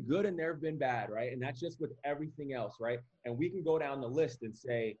been good and there have been bad, right? And that's just with everything else, right? And we can go down the list and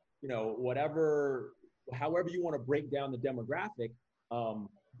say, you know, however you want to break down the demographic.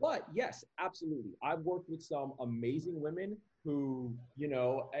 But yes, absolutely. I've worked with some amazing women who, you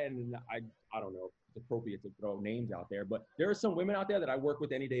know, and I don't know if it's appropriate to throw names out there, but there are some women out there that I work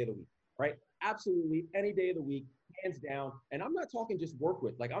with any day of the week, right? Absolutely, any day of the week, hands down. And I'm not talking just work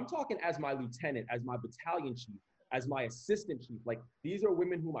with, like I'm talking as my lieutenant, as my battalion chief, as my assistant chief. Like these are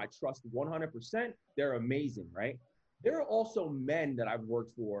women whom I trust 100%. They're amazing, right? There are also men that I've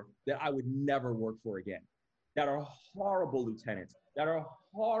worked for that I would never work for again, that are horrible lieutenants, that are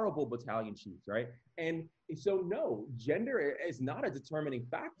horrible battalion chiefs, right? And so no, gender is not a determining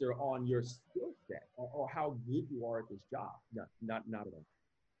factor on your skill set or how good you are at this job. No, not at all.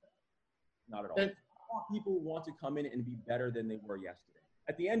 Not at all. And people want to come in and be better than they were yesterday.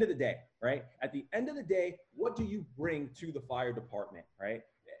 At the end of the day, right? At the end of the day, what do you bring to the fire department, right?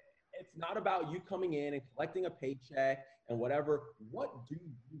 It's not about you coming in and collecting a paycheck and whatever. What do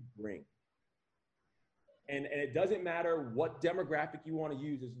you bring? And it doesn't matter what demographic you want to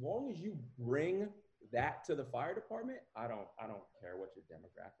use, as long as you bring that to the fire department. I don't care what your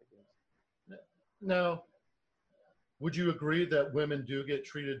demographic is. No, Would you agree that women do get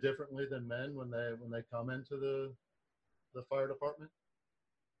treated differently than men when they come into the fire department?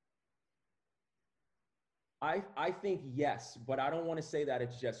 I think yes, but I don't want to say that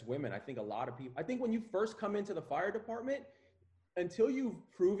it's just women. I think a lot of people, I think when you first come into the fire department, until you've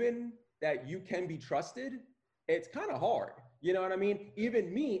proven that you can be trusted, it's kind of hard. You know what I mean?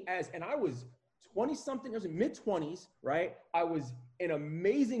 Even me and I was 20 something, I was in mid 20s, right? I was in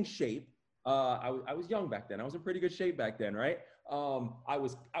amazing shape. I was young back then. I was in pretty good shape back then, right? I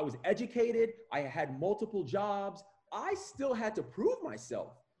was educated. I had multiple jobs. I still had to prove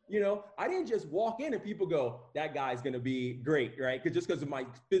myself. You know, I didn't just walk in and people go, that guy's going to be great, right? Just because of my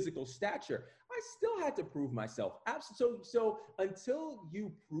physical stature. I still had to prove myself. So until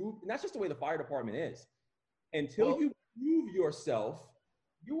you prove, and that's just the way the fire department is. Until you prove yourself,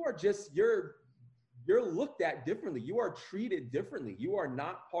 you are just, you're looked at differently. You are treated differently. You are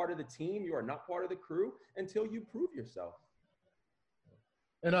not part of the team. You are not part of the crew until you prove yourself.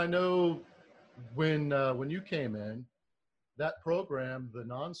 And I know when you came in, that program, the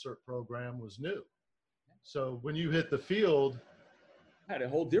non-cert program, was new. So when you hit the field, I had a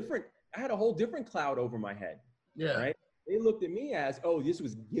whole different cloud over my head. Yeah. Right. They looked at me as, oh, this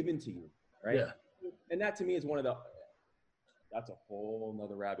was given to you. Right. Yeah. And that to me is that's a whole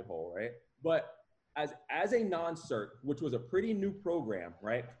nother rabbit hole. Right. But as a non-cert, which was a pretty new program,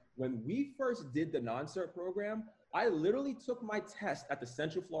 right? When we first did the non-cert program, I literally took my test at the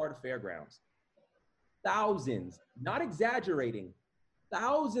Central Florida Fairgrounds. Thousands, not exaggerating,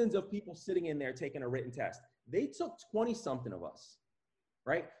 thousands of people sitting in there taking a written test. They took 20 something of us,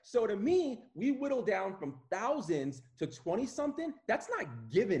 right? So to me, we whittled down from thousands to 20 something. That's not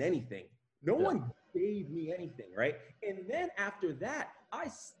giving anything. No one gave me anything, right? And then after that, I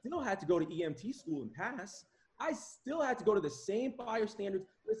still had to go to EMT school and pass. I still had to go to the same fire standards.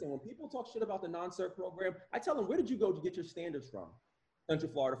 Listen, when people talk shit about the non-cert program, I tell them, where did you go to get your standards from?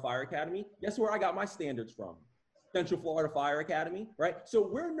 Central Florida Fire Academy. Guess where I got my standards from? Central Florida Fire Academy, right? So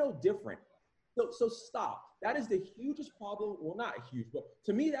we're no different. So stop. That is the hugest problem. Well, not huge, but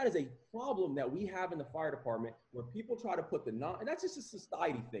to me, that is a problem that we have in the fire department where people try to put and that's just a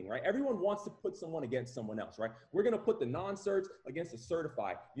society thing, right? Everyone wants to put someone against someone else, right? We're going to put the non-certs against the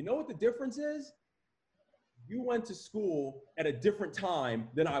certified. You know what the difference is? You went to school at a different time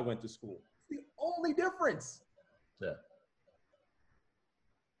than I went to school. It's the only difference. Yeah.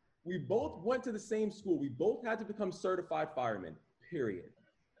 We both went to the same school. We both had to become certified firemen, period.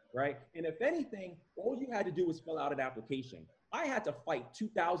 Right? And if anything, all you had to do was fill out an application. I had to fight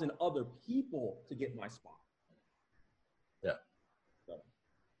 2,000 other people to get my spot. Yeah. So.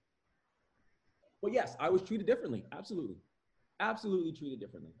 But yes, I was treated differently. Absolutely. Absolutely treated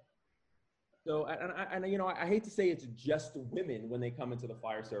differently. So, and you know, I hate to say it's just women when they come into the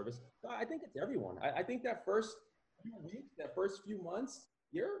fire service. I think it's everyone. I think that first few weeks, that first few months,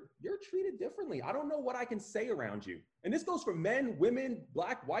 you're treated differently. I don't know what I can say around you. And this goes for men, women,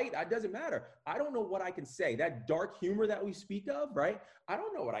 black, white, it doesn't matter. I don't know what I can say. That dark humor that we speak of, right? I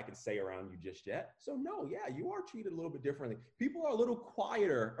don't know what I can say around you just yet. So no, yeah, you are treated a little bit differently. People are a little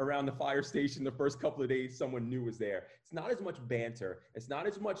quieter around the fire station the first couple of days someone new was there. It's not as much banter. It's not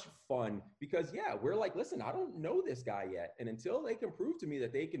as much fun because yeah, we're like, listen, I don't know this guy yet. And until they can prove to me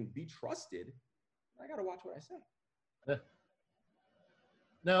that they can be trusted, I got to watch what I say. Yeah.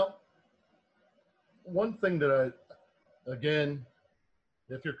 Now, one thing that again,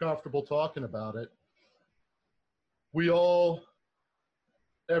 if you're comfortable talking about it,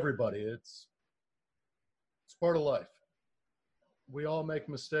 everybody, it's part of life. We all make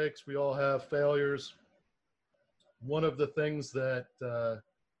mistakes. We all have failures. One of the things that,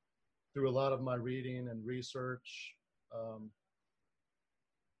 through a lot of my reading and research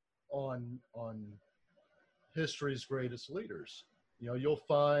on history's greatest leaders, you know, you'll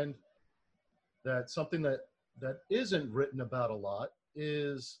find that something that isn't written about a lot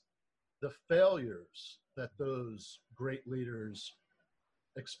is the failures that those great leaders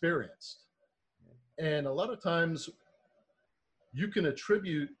experienced. And a lot of times you can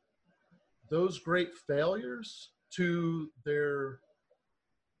attribute those great failures to their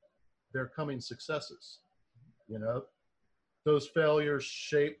coming successes. You know, those failures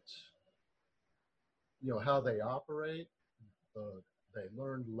shaped, you know, how they operate. They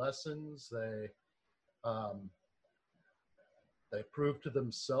learned lessons. They proved to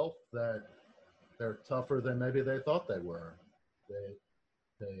themselves that they're tougher than maybe they thought they were. They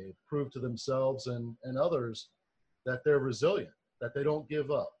proved to themselves and others that they're resilient, that they don't give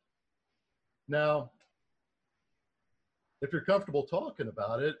up. Now, if you're comfortable talking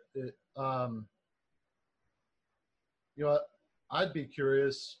about it, you know, I'd be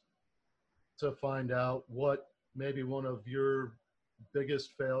curious to find out what maybe one of your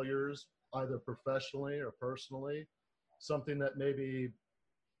biggest failures, either professionally or personally, something that maybe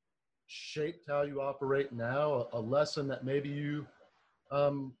shaped how you operate now, a lesson that maybe you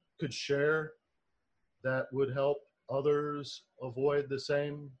could share that would help others avoid the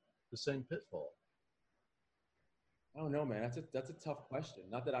same pitfall? I don't know, man. That's a tough question.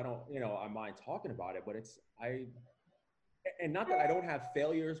 Not that I don't, I mind talking about it, but and not that I don't have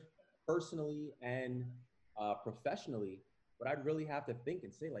failures personally and professionally, but I'd really have to think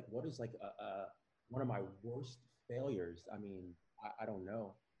and say, like, what is like one of my worst failures? I mean, I don't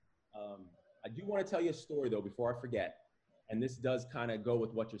know. I do want to tell you a story though before I forget, and this does kind of go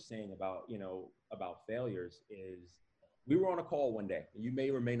with what you're saying about about failures. Is we were on a call one day, and you may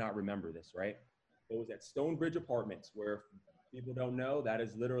or may not remember this, right? It was at Stonebridge Apartments, where if people don't know, that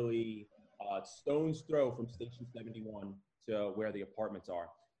is literally stone's throw from Station 71 to where the apartments are.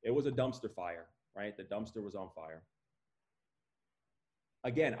 It was a dumpster fire, right? The dumpster was on fire.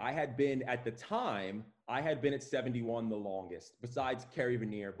 Again, I had been at 71 the longest, besides Kerry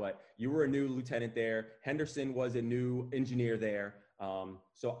Veneer, but you were a new lieutenant there. Henderson was a new engineer there.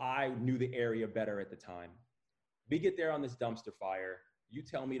 So I knew the area better at the time. We get there on this dumpster fire. You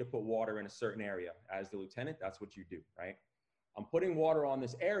tell me to put water in a certain area. As the lieutenant, that's what you do, right? I'm putting water on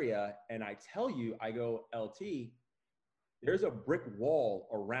this area, and I tell you, I go, LT, there's a brick wall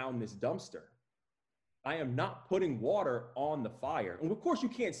around this dumpster. I am not putting water on the fire. And of course, you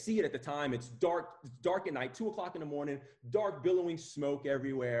can't see it at the time. It's dark at night, 2 o'clock in the morning, dark billowing smoke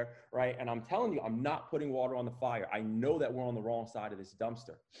everywhere, right? And I'm telling you, I'm not putting water on the fire. I know that we're on the wrong side of this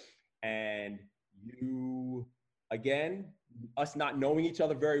dumpster. And you, again, us not knowing each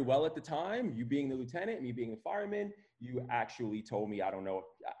other very well at the time, you being the lieutenant, me being the fireman, you actually told me, I don't know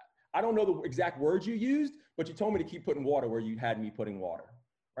the exact words you used, but you told me to keep putting water where you had me putting water,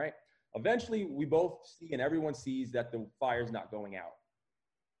 right? Eventually, we both see and everyone sees that the fire's not going out.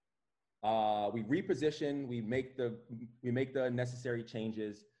 We reposition, we make the necessary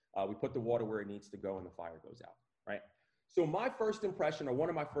changes, we put the water where it needs to go, and the fire goes out, right? So my first impression, or one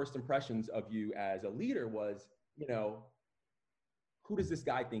of my first impressions of you as a leader was, who does this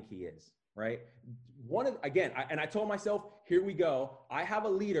guy think he is, right? I told myself, here we go. I have a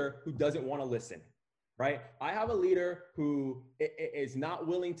leader who doesn't want to listen, right? I have a leader who is not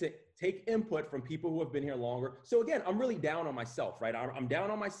willing to take input from people who have been here longer. So again, I'm really down on myself, right? I'm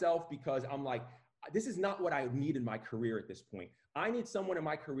down on myself because I'm like, this is not what I need in my career at this point. I need someone in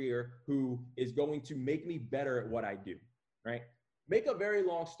my career who is going to make me better at what I do, right? Make a very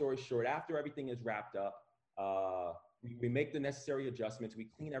long story short, after everything is wrapped up, we make the necessary adjustments, we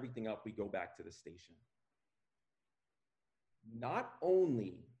clean everything up, we go back to the station. Not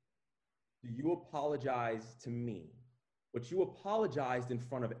only do you apologize to me, but you apologized in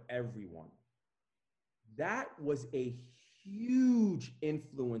front of everyone. That was a huge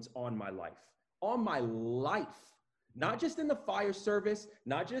influence on my life, not just in the fire service,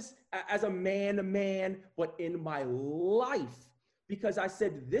 not just as a man, but in my life. Because I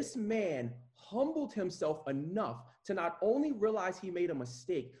said, this man humbled himself enough to not only realize he made a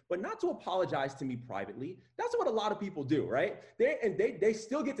mistake, but not to apologize to me privately. That's what a lot of people do, right? They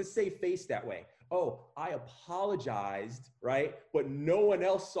still get to save face that way. Oh, I apologized, right? But no one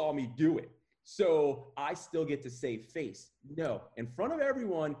else saw me do it. So I still get to save face. No, in front of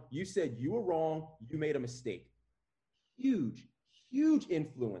everyone, you said you were wrong, you made a mistake. Huge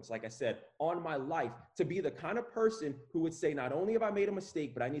influence, like I said, on my life, to be the kind of person who would say, not only have I made a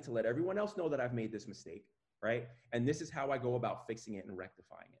mistake, but I need to let everyone else know that I've made this mistake, right? And this is how I go about fixing it and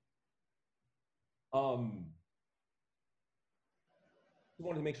rectifying it. Just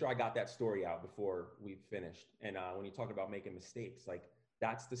wanted to make sure I got that story out before we finished. And when you talk about making mistakes, like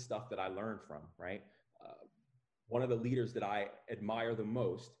that's the stuff that I learned from, right? One of the leaders that I admire the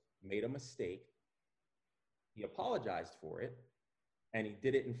most made a mistake. He apologized for it, and he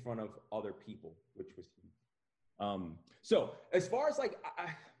did it in front of other people, which was huge. So as far as like,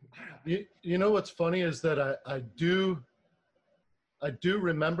 you know what's funny is that I do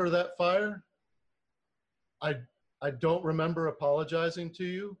remember that fire. I don't remember apologizing to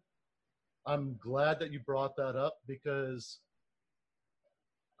you. I'm glad that you brought that up because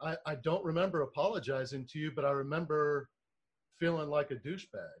I don't remember apologizing to you, but I remember feeling like a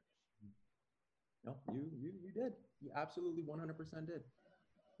douchebag. No, you did. You absolutely 100% did.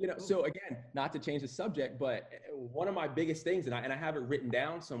 So again, not to change the subject, but one of my biggest things, and I have it written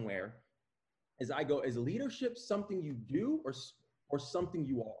down somewhere, is I go, is leadership something you do or something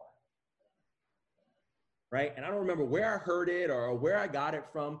you are? right? And I don't remember where I heard it or where I got it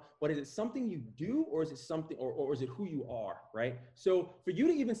from, but is it something you do, or is it something, or is it who you are, right? So for you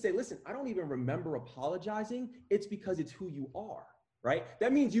to even say, listen, I don't even remember apologizing, it's because it's who you are, right?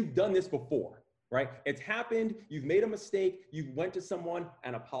 That means you've done this before, right? It's happened, you've made a mistake, you went to someone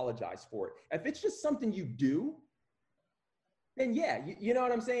and apologized for it. If it's just something you do, then yeah, you know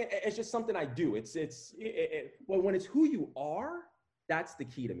what I'm saying? It's just something I do. Well, when it's who you are, that's the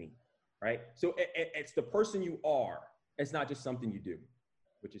key to me, right? So it's the person you are. It's not just something you do,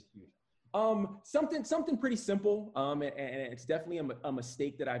 which is huge. Something pretty simple, and it's definitely a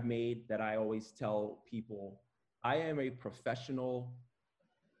mistake that I've made that I always tell people. I am a professional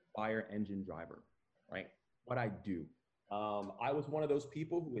fire engine driver, right? What I do. I was one of those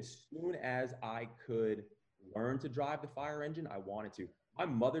people who, as soon as I could learn to drive the fire engine, I wanted to. My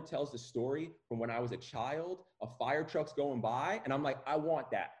mother tells the story from when I was a child, a fire truck's going by, and I'm like, I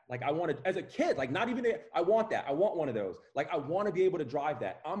want that. Like, I wanted, as a kid, like, not even, I want that. I want one of those. Like, I want to be able to drive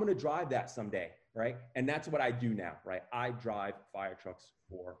that. I'm going to drive that someday, right? And that's what I do now, right? I drive fire trucks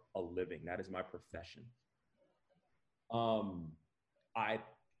for a living. That is my profession. I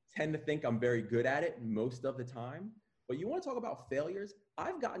tend to think I'm very good at it most of the time, but you want to talk about failures?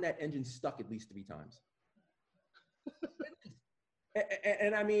 I've gotten that engine stuck at least 3 times.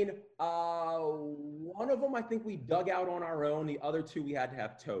 And I mean, one of them I think we dug out on our own. The other 2 we had to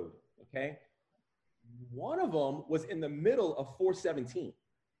have towed. Okay, one of them was in the middle of 417,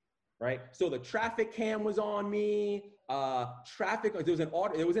 right? So the traffic cam was on me. There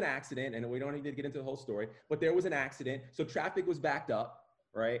was an accident, and we don't need to get into the whole story, but there was an accident. So traffic was backed up,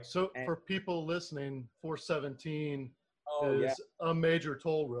 right? So for people listening, 417 is yeah, a major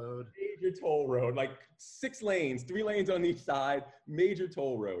toll road. Major toll road, like 6 lanes, 3 lanes on each side, major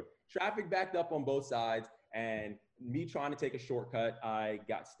toll road. Traffic backed up on both sides, and me trying to take a shortcut, I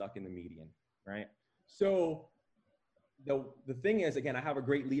got stuck in the median, right? So the thing is, again, I have a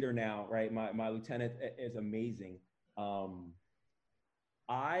great leader now, right? My lieutenant is amazing. I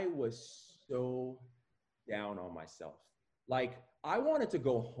was so down on myself. Like, I wanted to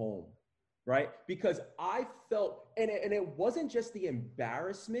go home, right? Because I felt, and it wasn't just the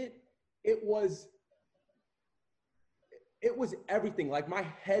embarrassment, it was everything. Like, my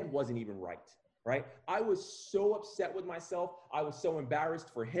head wasn't even right? I was so upset with myself. I was so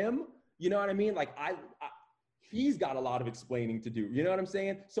embarrassed for him. You know what I mean? Like, he's got a lot of explaining to do. You know what I'm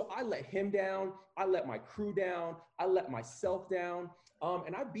saying? So I let him down. I let my crew down. I let myself down.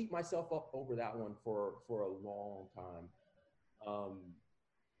 And I beat myself up over that one for a long time.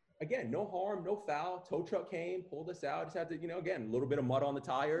 Again, no harm, no foul. Tow truck came, pulled us out. Just had to, again, a little bit of mud on the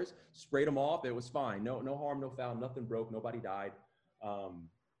tires, sprayed them off. It was fine. No harm, no foul. Nothing broke. Nobody died.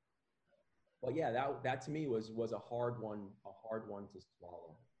 But yeah, that to me was a hard one to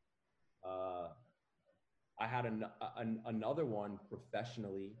swallow. I had another one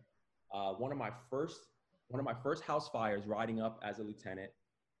professionally. One of my first house fires, riding up as a lieutenant.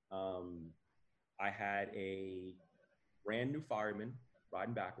 I had a brand new fireman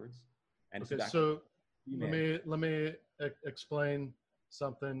riding backwards. And okay, so let me explain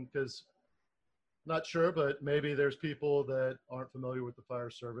something, because not sure, but maybe there's people that aren't familiar with the fire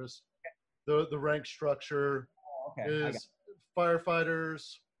service. The rank structure is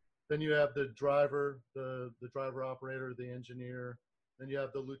firefighters. Then you have the driver, the driver operator, the engineer. Then you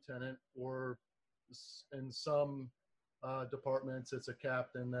have the lieutenant, or in some departments, it's a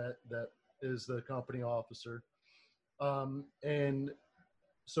captain that is the company officer. And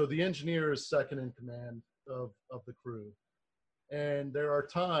so the engineer is second in command of the crew. And there are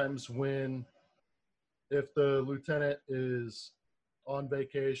times when, if the lieutenant is on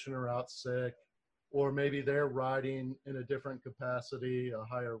vacation or out sick, or maybe they're riding in a different capacity, a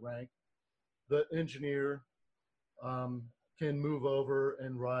higher rank, the engineer can move over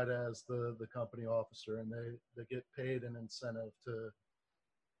and ride as the company officer, and they get paid an incentive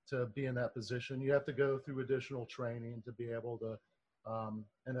to be in that position. You have to go through additional training to be able to,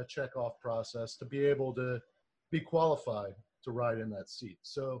 and a checkoff process to be able to be qualified to ride in that seat.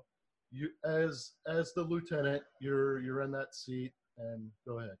 So you, as the lieutenant, you're in that seat, and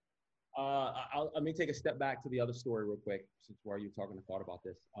go ahead. Let me take a step back to the other story real quick, since where you're talking, I thought about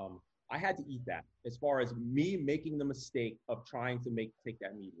this. I had to eat that, as far as me making the mistake of trying to take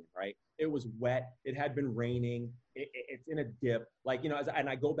that median, right? It was wet. It had been raining. It's in a dip. Like, and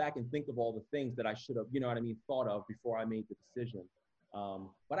I go back and think of all the things that I should have, thought of before I made the decision.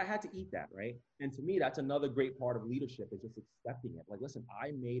 But I had to eat that, right? And to me, that's another great part of leadership, is just accepting it. Like, listen,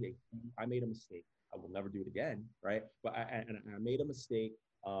 I made a mistake. I will never do it again, right? But I made a mistake.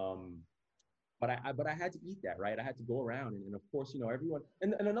 But I had to eat that, right? I had to go around, and of course, everyone.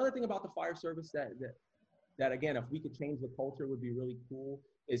 And another thing about the fire service that that again, if we could change the culture, would be really cool.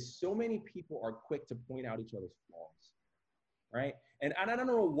 Is so many people are quick to point out each other's flaws, right? And I don't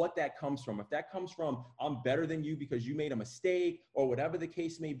know what that comes from. If that comes from I'm better than you because you made a mistake or whatever the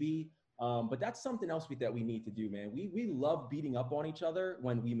case may be. But that's something else that we need to do, man. We love beating up on each other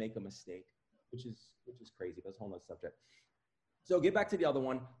when we make a mistake, which is crazy. That's a whole nother subject. So get back to the other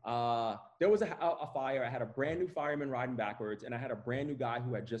one. There was a fire. I had a brand new fireman riding backwards, and I had a brand new guy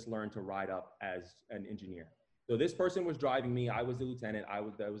who had just learned to ride up as an engineer. So this person was driving me. I was the lieutenant.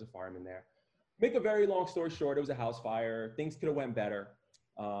 There was a fireman there. Make a very long story short, it was a house fire. Things could have went better.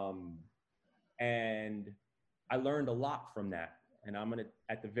 And I learned a lot from that. And I'm going to,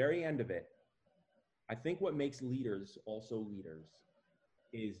 at the very end of it, I think what makes leaders also leaders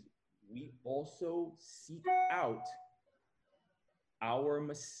is we also seek out our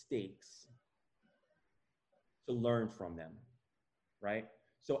mistakes to learn from them, right?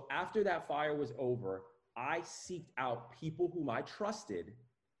 So after that fire was over, I sought out people whom I trusted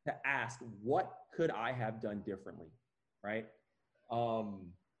to ask, what could I have done differently, right?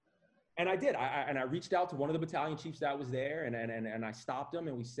 And I did. I reached out to one of the battalion chiefs that was there, and I stopped him,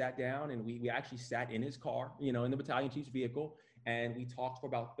 and we sat down, and we actually sat in his car, you know, in the battalion chief's vehicle, and we talked for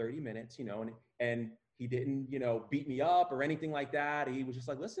about 30 minutes, you know, and he didn't, you know, beat me up or anything like that. He was just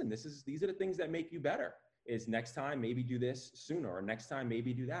like, listen, these are the things that make you better. Is next time maybe do this sooner, or next time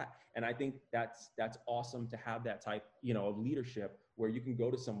maybe do that. And I think that's awesome to have that type, you know, of leadership where you can go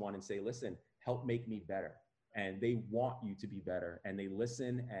to someone and say, listen, help make me better. And they want you to be better, and they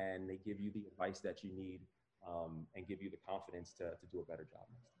listen, and they give you the advice that you need, and give you the confidence to do a better job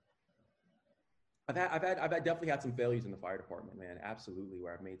next time. I've definitely had some failures in the fire department, man. Absolutely,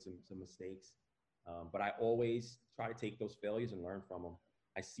 where I've made some mistakes. But I always try to take those failures and learn from them.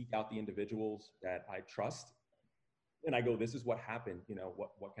 I seek out the individuals that I trust, and I go, this is what happened. You know,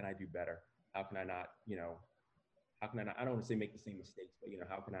 what can I do better? How can I not, you know, I don't want to say make the same mistakes, but, you know,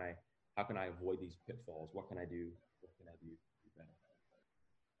 how can I avoid these pitfalls? What can I do? What can I do better?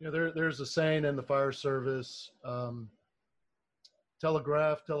 You know, there's a saying in the fire service,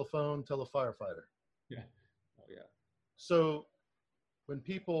 telegraph, telephone, telefirefighter. Yeah. Oh, yeah. So when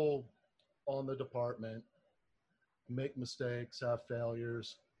people on the department make mistakes, have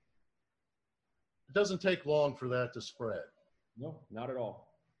failures, it doesn't take long for that to spread. No, not at all.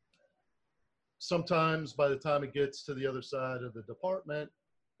 Sometimes by the time it gets to the other side of the department,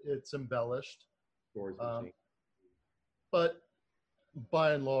 it's embellished. But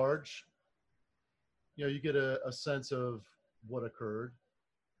by and large, you know, you get a sense of what occurred.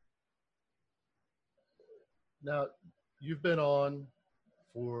 Now, you've been on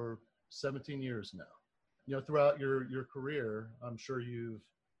for 17 years now. You know, throughout your career, I'm sure you've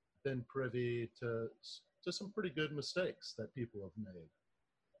been privy to some pretty good mistakes that people have made.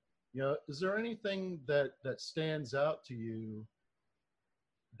 You know, is there anything that stands out to you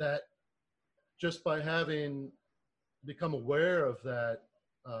that just by having become aware of that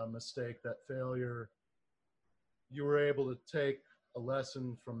mistake, that failure, you were able to take a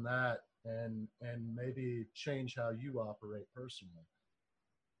lesson from that and maybe change how you operate personally?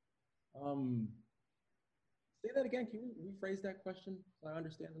 Say that again. Can you rephrase that question so I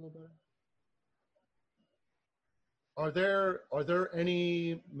understand a little better? Are there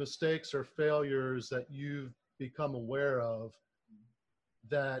any mistakes or failures that you've become aware of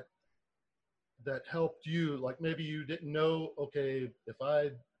that helped you? Like maybe you didn't know, okay, if I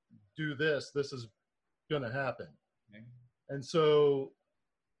do this, this is going to happen. Okay. And so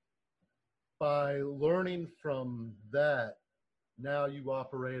by learning from that, now you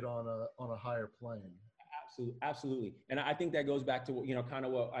operate on a higher plane. Absolutely. And I think that goes back to what, you know, kind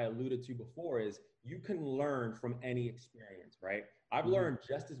of what I alluded to before is you can learn from any experience, right? I've learned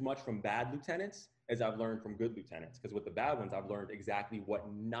just as much from bad lieutenants as I've learned from good lieutenants, because with the bad ones, I've learned exactly what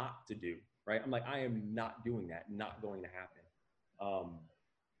not to do, right? I'm like, I am not doing that, not going to happen.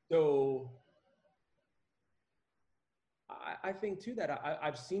 So I think too that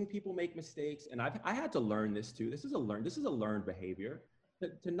I've seen people make mistakes, and I had to learn this too. This is a learned behavior.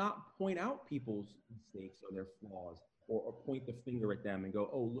 To not point out people's mistakes or their flaws, or point the finger at them and go,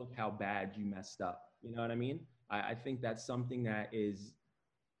 oh, look how bad you messed up. You know what I mean? I think that's something that is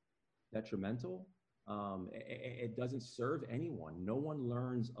detrimental. It doesn't serve anyone. No one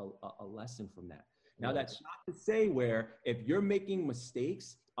learns a lesson from that. Now, that's not to say where if you're making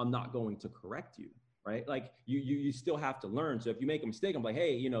mistakes, I'm not going to correct you. Right? Like you still have to learn. So if you make a mistake, I'm like,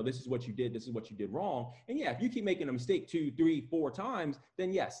 hey, you know, this is what you did wrong. And yeah, if you keep making a mistake 2, 3, 4 times,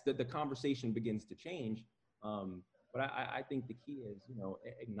 then yes, the conversation begins to change. But I think the key is, you know,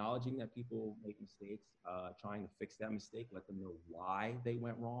 acknowledging that people make mistakes, trying to fix that mistake, let them know why they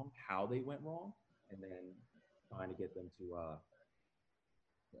went wrong, how they went wrong, and then trying to get them to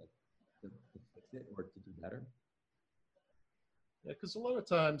fix it or to do better. Yeah, because a lot of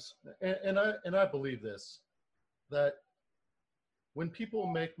times, and I believe this, that when people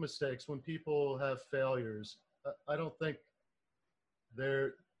make mistakes, when people have failures, I don't think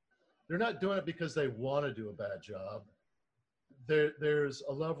they're not doing it because they want to do a bad job. There's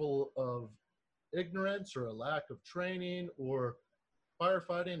a level of ignorance or a lack of training, or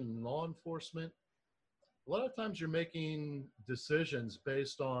firefighting and law enforcement. A lot of times you're making decisions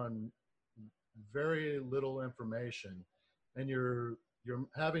based on very little information, and you're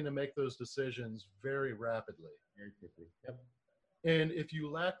having to make those decisions very rapidly. Very quickly. Yep. And if you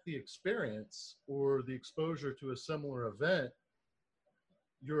lack the experience or the exposure to a similar event,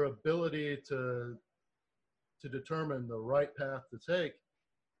 your ability to determine the right path to take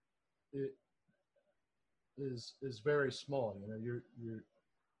is very small. You know,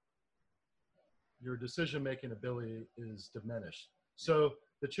 your decision-making ability is diminished. So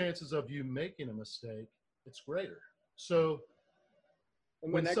the chances of you making a mistake, it's greater. So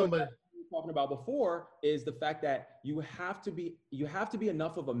when somebody talking about before is the fact that you have to be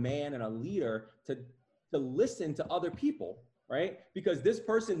enough of a man and a leader to listen to other people, right? Because this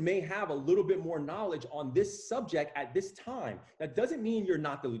person may have a little bit more knowledge on this subject at this time. That doesn't mean you're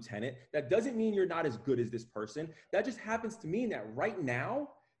not the lieutenant. That doesn't mean you're not as good as this person. That just happens to mean that right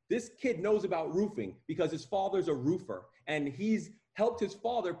now, this kid knows about roofing because his father's a roofer and he's helped his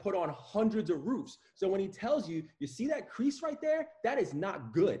father put on hundreds of roofs. So when he tells you, you see that crease right there? That is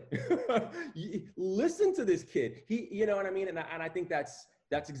not good. Listen to this kid. You know what I mean? And I think that's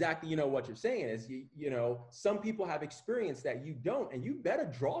exactly, you know, what you're saying is, you know, some people have experience that you don't, and you better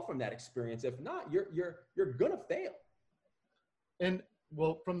draw from that experience. If not, you're gonna fail. And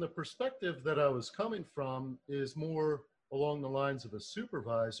well, from the perspective that I was coming from is more along the lines of a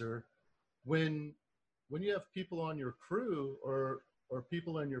supervisor. When you have people on your crew or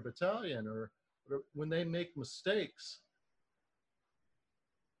people in your battalion or when they make mistakes,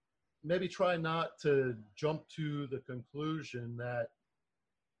 maybe try not to jump to the conclusion that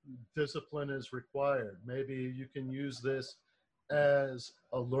discipline is required. Maybe you can use this as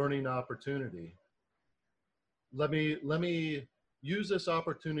a learning opportunity. Let me use this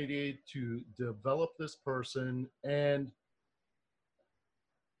opportunity to develop this person, and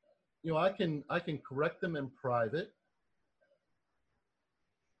you know, I can correct them in private,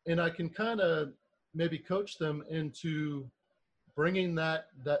 and I can kind of maybe coach them into bringing that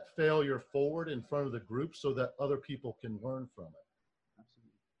failure forward in front of the group so that other people can learn from it.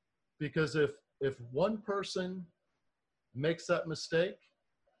 Absolutely. Because if one person makes that mistake,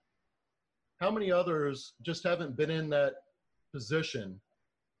 how many others just haven't been in that position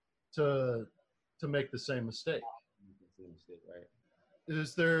to make the same mistake? Right.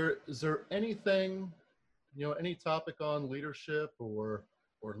 Is there anything, you know, any topic on leadership or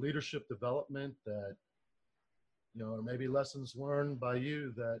leadership development that, you know, or maybe lessons learned by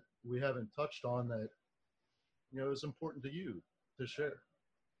you that we haven't touched on that, you know, is important to you to share?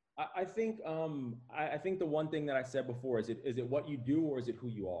 I think the one thing that I said before is it what you do or is it who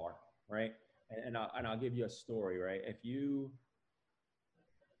you are, right? And I'll give you a story, right? If you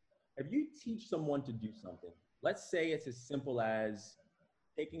teach someone to do something, let's say it's as simple as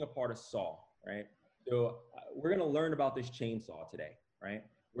taking apart a saw, right? So we're going to learn about this chainsaw today, right?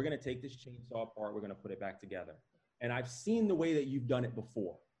 We're going to take this chainsaw apart. We're going to put it back together. And I've seen the way that you've done it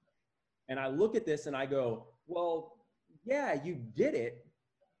before. And I look at this and I go, well, yeah, you did it.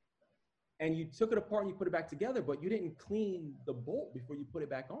 And you took it apart and you put it back together, but you didn't clean the bolt before you put it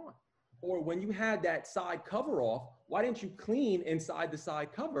back on. Or when you had that side cover off, why didn't you clean inside the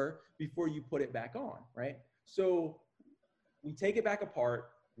side cover before you put it back on, right? So we take it back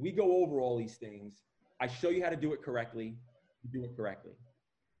apart. We go over all these things. I show you how to do it correctly. You do it correctly.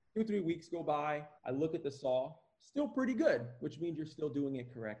 2 or 3 weeks go by. I look at the saw, still pretty good, which means you're still doing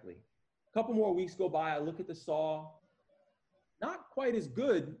it correctly. A couple more weeks go by. I look at the saw, not quite as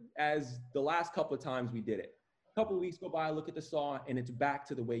good as the last couple of times we did it. A couple of weeks go by, I look at the saw, and it's back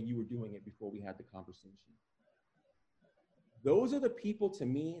to the way you were doing it before we had the conversation. Those are the people, to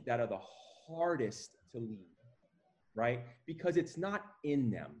me, that are the hardest to lead, right? Because it's not in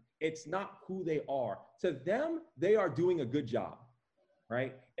them. It's not who they are. To them, they are doing a good job,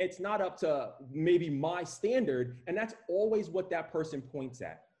 right? It's not up to maybe my standard, and that's always what that person points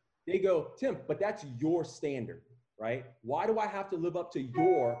at. They go, Tim, but that's your standard, right? Why do I have to live up to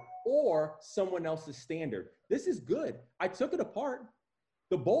your or someone else's standard? This is good. I took it apart.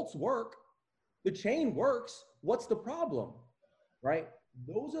 The bolts work. The chain works. What's the problem, right?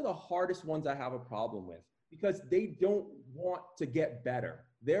 Those are the hardest ones I have a problem with because they don't want to get better.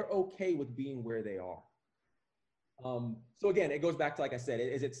 They're okay with being where they are. So again, it goes back to, like I said,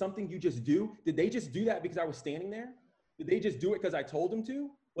 is it something you just do? Did they just do that because I was standing there? Did they just do it because I told them to?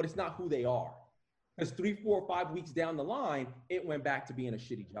 But it's not who they are. Because 3, 4, 5 weeks down the line, it went back to being a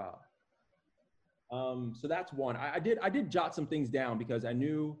shitty job. So that's one. I did jot some things down because I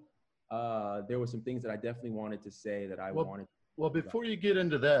knew there were some things that I definitely wanted to say that I wanted. Well, before you get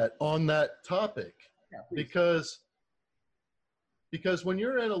into that, on that topic, because when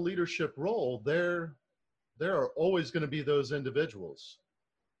you're in a leadership role, there are always going to be those individuals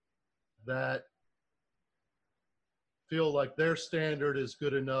that feel like their standard is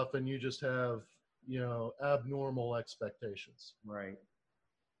good enough and you just have, abnormal expectations. Right.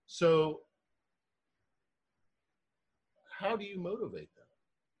 So how do you motivate them?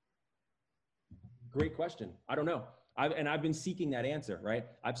 Great question. I don't know. I've been seeking that answer, right?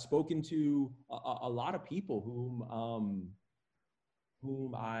 I've spoken to a lot of people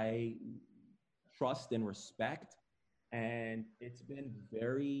whom I trust and respect, and it's been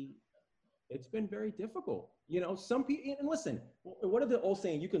very difficult. Some people, and listen, what are the old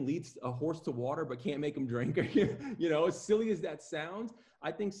saying? You can lead a horse to water, but can't make him drink. As silly as that sounds,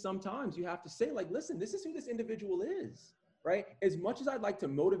 I think sometimes you have to say, like, listen, this is who this individual is, right? As much as I'd like to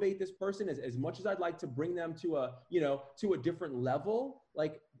motivate this person, as much as I'd like to bring them to a different level,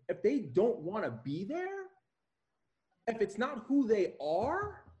 like, if they don't want to be there, if it's not who they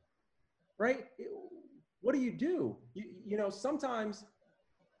are, right? What do? Sometimes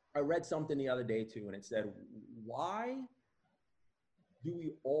I read something the other day too, and it said, why do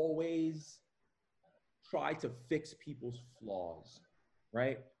we always try to fix people's flaws,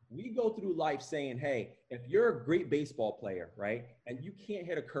 right? We go through life saying, hey, if you're a great baseball player, right, and you can't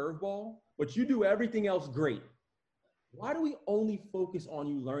hit a curveball, but you do everything else great, why do we only focus on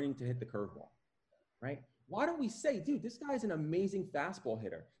you learning to hit the curveball, right? Why don't we say, dude, this guy's an amazing fastball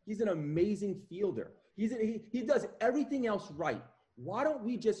hitter. He's an amazing fielder. He does everything else right. Why don't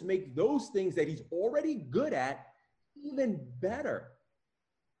we just make those things that he's already good at even better,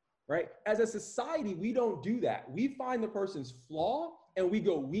 right? As a society, we don't do that. We find the person's flaw and we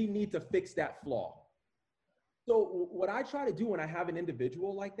go, we need to fix that flaw. So what I try to do when I have an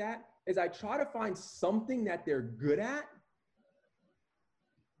individual like that is I try to find something that they're good at,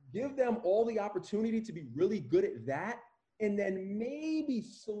 give them all the opportunity to be really good at that, and then maybe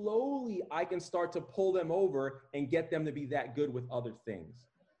slowly I can start to pull them over and get them to be that good with other things.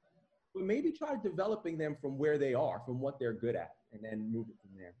 But maybe try developing them from where they are, from what they're good at, and then move it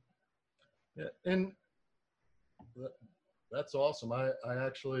from there. Yeah, and that's awesome. I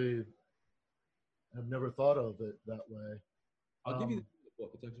actually have never thought of it that way. I'll give you the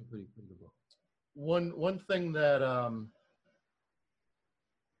book. It's actually a pretty good book. One thing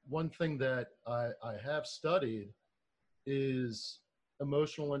that I have studied is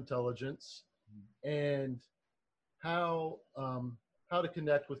emotional intelligence and how to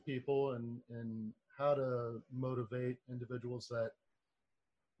connect with people and how to motivate individuals that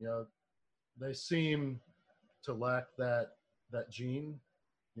they seem to lack that gene,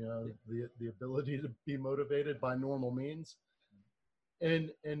 the ability to be motivated by normal means.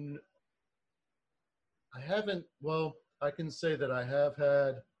 And I can say that I have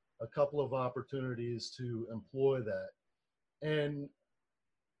had a couple of opportunities to employ that. And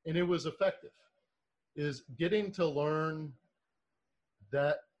it was effective, is getting to learn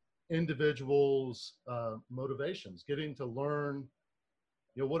that individual's motivations, getting to learn,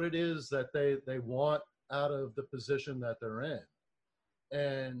 what it is that they want out of the position that they're in,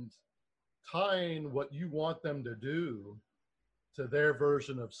 and tying what you want them to do to their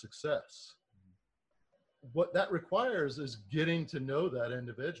version of success. What that requires is getting to know that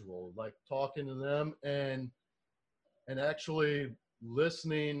individual, like talking to them and actually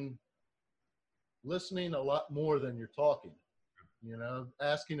listening a lot more than you're talking,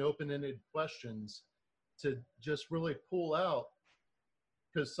 asking open-ended questions to just really pull out,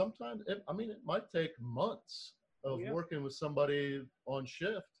 because sometimes, it might take months of working with somebody on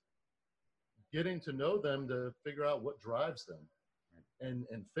shift, getting to know them to figure out what drives them,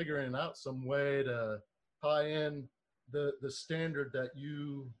 and figuring out some way to tie in the standard that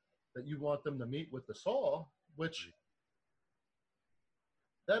you want them to meet with the saw, which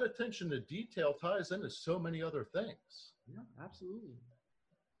that attention to detail ties into so many other things. Yeah, absolutely.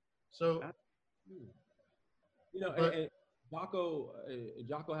 So, and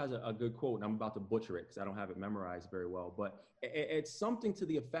Jocko has a good quote, and I'm about to butcher it because I don't have it memorized very well, but it's something to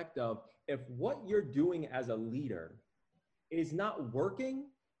the effect of, if what you're doing as a leader is not working,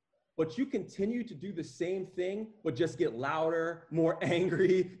 but you continue to do the same thing, but just get louder, more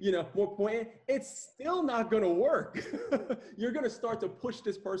angry, more poignant, it's still not going to work. You're going to start to push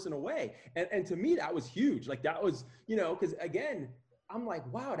this person away. And to me, that was huge. Like that was, because again, I'm like,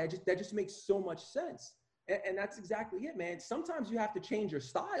 wow, that just makes so much sense. And that's exactly it, man. Sometimes you have to change your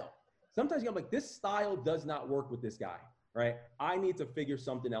style. Sometimes you're like, this style does not work with this guy. Right? I need to figure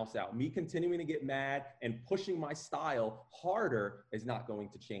something else out. Me continuing to get mad and pushing my style harder is not going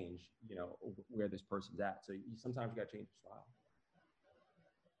to change, where this person's at. So sometimes you got to change your style.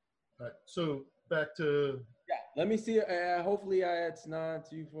 All right. So back to. Yeah. Let me see. Hopefully it's not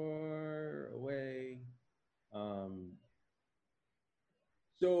too far away.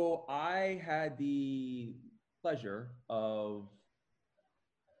 So I had the pleasure of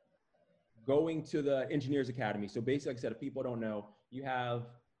going to the Engineers Academy. So basically, like I said, if people don't know,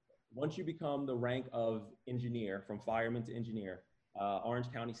 once you become the rank of engineer, from fireman to engineer,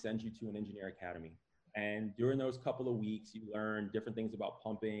 Orange County sends you to an engineer academy. And during those couple of weeks, you learn different things about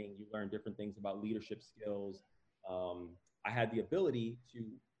pumping, you learn different things about leadership skills. I had the ability to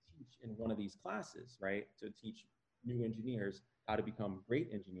teach in one of these classes, right? To teach new engineers how to become great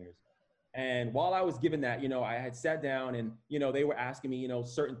engineers. And while I was given that, I had sat down and, they were asking me,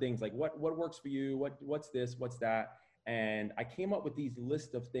 certain things like what works for you? What's this, what's that? And I came up with these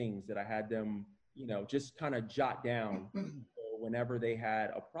list of things that I had them, just kind of jot down. So whenever they had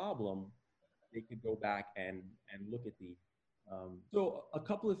a problem, they could go back and look at these. So a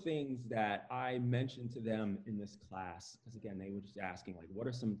couple of things that I mentioned to them in this class, because again, they were just asking like, what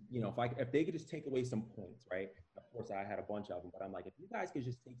are some, if they could just take away some points, right? Of course, I had a bunch of them, but I'm like, if you guys could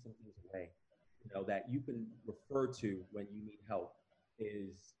just take some things away, that you can refer to when you need help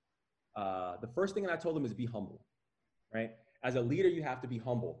is the first thing that I told them is be humble, right? As a leader, you have to be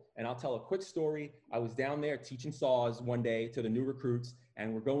humble. And I'll tell a quick story. I was down there teaching saws one day to the new recruits,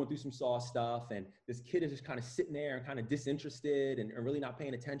 and we're going through some saw stuff. And this kid is just kind of sitting there and kind of disinterested and really not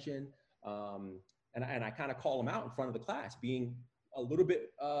paying attention. And I kind of call him out in front of the class, being a little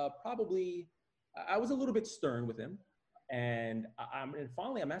bit, I was a little bit stern with him. And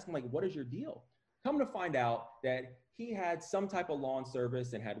finally, I'm asking, like, what is your deal? Come to find out that he had some type of lawn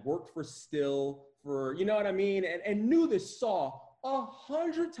service and had worked for Stihl for, you know what I mean? And knew this saw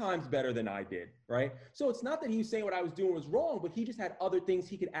 100 times better than I did, right? So it's not that he was saying what I was doing was wrong, but he just had other things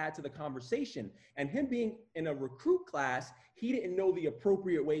he could add to the conversation. And him being in a recruit class, he didn't know the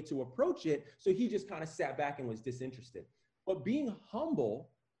appropriate way to approach it. So he just kind of sat back and was disinterested. But being humble,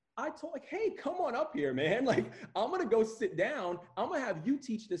 I told like, hey, come on up here, man. Like, I'm going to go sit down. I'm going to have you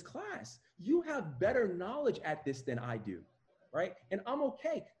teach this class. You have better knowledge at this than I do, right? And I'm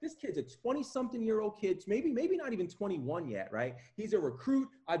okay. This kid's a 20-something-year-old kid, maybe not even 21 yet, right? He's a recruit.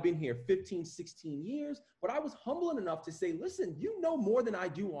 I've been here 15, 16 years, but I was humble enough to say, listen, you know more than I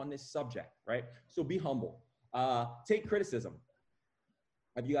do on this subject, right? So be humble. Take criticism.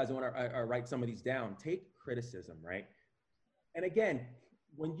 If you guys want to write some of these down, take criticism, right? And again,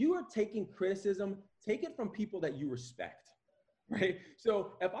 when you are taking criticism, take it from people that you respect, right?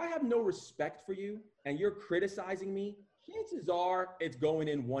 So if I have no respect for you and you're criticizing me, chances are it's going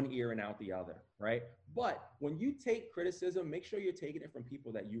in one ear and out the other, right? But when you take criticism, make sure you're taking it from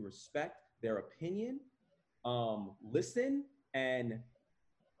people that you respect, their opinion, listen, and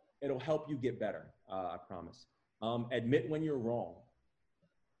it'll help you get better, I promise. Admit when you're wrong.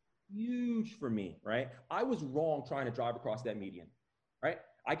 Huge for me, right? I was wrong trying to drive across that median. Right?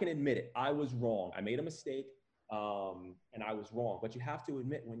 I can admit it. I was wrong. I made a mistake and I was wrong. But you have to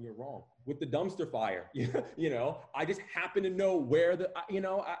admit when you're wrong. With the dumpster fire, I just happened to know where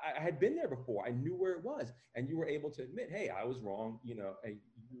I had been there before. I knew where it was. And you were able to admit, hey, I was wrong. You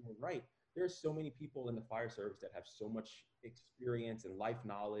were right. There are so many people in the fire service that have so much experience and life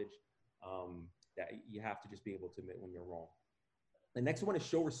knowledge that you have to just be able to admit when you're wrong. The next one is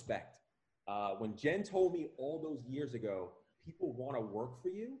show respect. When Jen told me all those years ago, people want to work for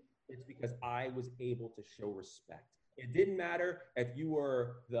you, it's because I was able to show respect. It didn't matter if you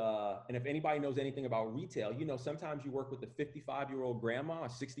were and if anybody knows anything about retail, sometimes you work with the 55-year-old grandma, a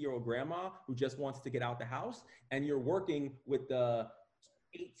 60-year-old grandma who just wants to get out the house, and you're working with the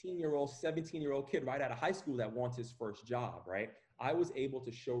 18-year-old, 17-year-old kid right out of high school that wants his first job, right? I was able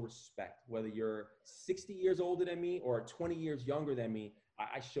to show respect, whether you're 60 years older than me or 20 years younger than me.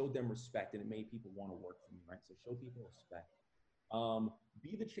 I showed them respect, and it made people want to work for me, right? So show people respect.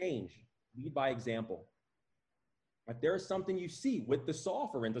 Be the change, lead by example. If there is something you see with the saw,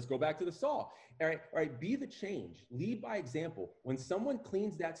 for instance, go back to the saw. All right, be the change, lead by example. When someone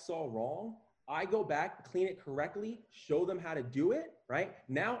cleans that saw wrong, I go back, clean it correctly, show them how to do it, right?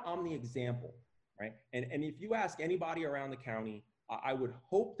 Now I'm the example, right? And if you ask anybody around the county, I would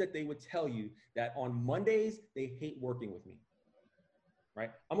hope that they would tell you that on Mondays, they hate working with me,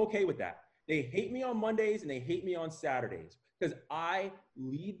 right? I'm okay with that. They hate me on Mondays and they hate me on Saturdays because I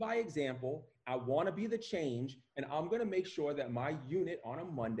lead by example. I want to be the change, and I'm going to make sure that my unit on a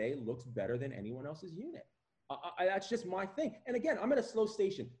Monday looks better than anyone else's unit. That's just my thing. And again, I'm at a slow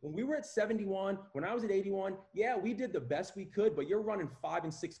station. When we were at 71, when I was at 81, yeah, we did the best we could, but you're running 5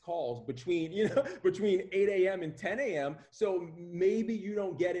 and 6 calls between, between 8 a.m. and 10 a.m. So maybe you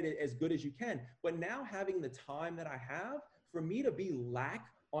don't get it as good as you can. But now having the time that I have, for me to be lack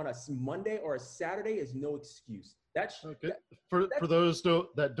on a Monday or a Saturday is no excuse. That's okay. For those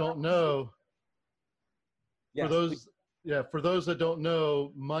that don't know, yes, for those that don't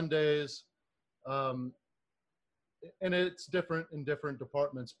know, Mondays, and it's different in different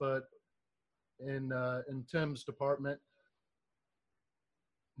departments, but in Tim's department,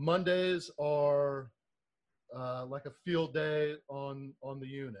 Mondays are like a field day on the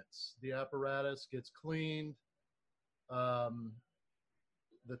units. The apparatus gets cleaned,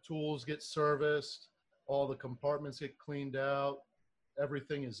 the tools get serviced, all the compartments get cleaned out,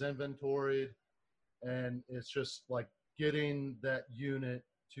 everything is inventoried, and it's just like getting that unit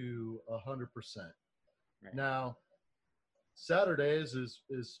to 100%. Right. Now, Saturdays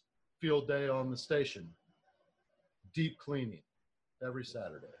is field day on the station, deep cleaning every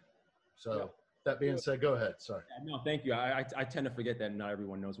Saturday. So that being said, go ahead. Sorry. No, thank you. I tend to forget that not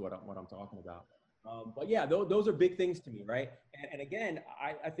everyone knows what I'm talking about. But yeah, those are big things to me, right? And again,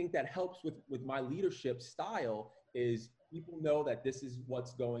 I think that helps with my leadership style is people know that this is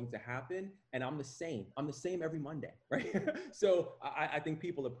what's going to happen, and I'm the same. I'm the same every Monday, right? So I think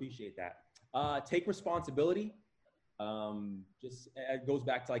people appreciate that. Take responsibility. Just it goes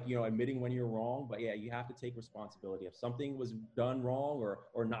back to admitting when you're wrong, but yeah, you have to take responsibility. If something was done wrong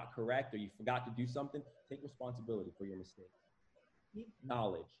or not correct, or you forgot to do something, take responsibility for your mistake. Seek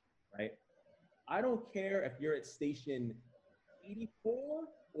knowledge, right? I don't care if you're at station 84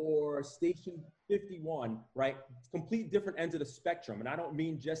 or station 51, right? Complete different ends of the spectrum. And I don't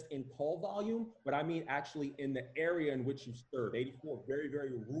mean just in call volume, but I mean actually in the area in which you serve. 84, very,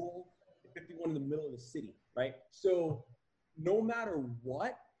 very rural. 51 in the middle of the city, right? So no matter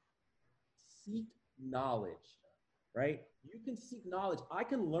what, seek knowledge, right? You can seek knowledge. I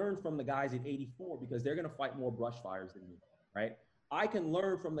can learn from the guys at 84 because they're going to fight more brush fires than me, right? I can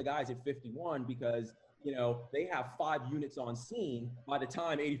learn from the guys at 51 because, they have 5 units on scene by the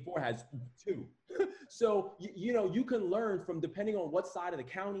time 84 has 2. So, you can learn from depending on what side of the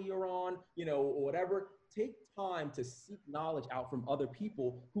county you're on, or whatever. Take time to seek knowledge out from other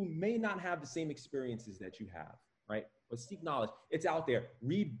people who may not have the same experiences that you have, right? But seek knowledge. It's out there.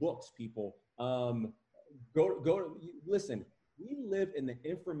 Read books, people. Listen, we live in the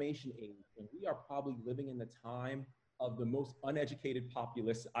information age, and we are probably living in the time of the most uneducated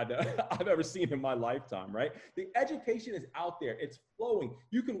populace I've ever seen in my lifetime, right? The education is out there. It's flowing.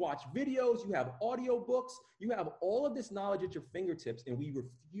 You can watch videos. You have audio books. You have all of this knowledge at your fingertips, and we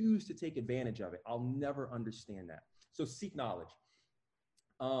refuse to take advantage of it. I'll never understand that. So seek knowledge.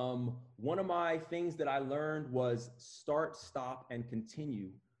 One of my things that I learned was start, stop, and continue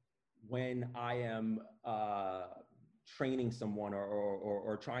when I am training someone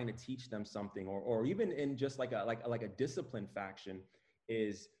or trying to teach them something, or even in just like a discipline faction,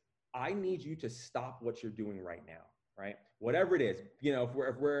 is I need you to stop what you're doing right now, right? Whatever it is, if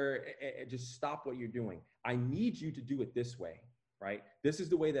we're just stop what you're doing. I need you to do it this way, right? This is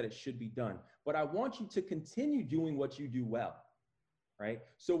the way that it should be done. But I want you to continue doing what you do well, right?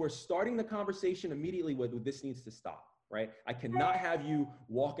 So we're starting the conversation immediately with this needs to stop, right? I cannot have you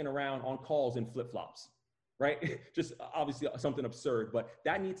walking around on calls in flip-flops, right? Just obviously something absurd, but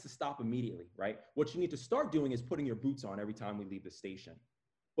that needs to stop immediately, right? What you need to start doing is putting your boots on every time we leave the station.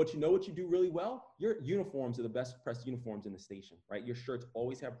 But you know what you do really well? Your uniforms are the best pressed uniforms in the station, right? Your shirts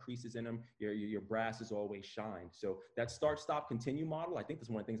always have creases in them. Your brass is always shined. So that start, stop, continue model, I think that's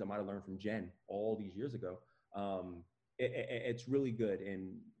one of the things I might have learned from Jen all these years ago. It's really good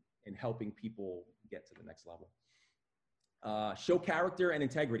in helping people get to the next level. Show character and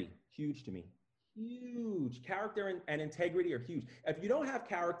integrity, huge to me. Huge. Character and integrity are huge. If you don't have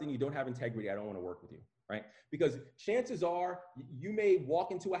character and you don't have integrity, I don't want to work with you, right? Because chances are you may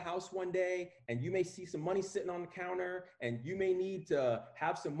walk into a house one day and you may see some money sitting on the counter and you may need to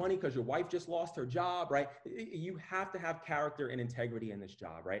have some money because your wife just lost her job, right? You have to have character and integrity in this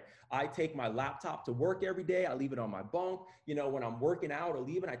job, right? I take my laptop to work every day. I leave it on my bunk. When I'm working out or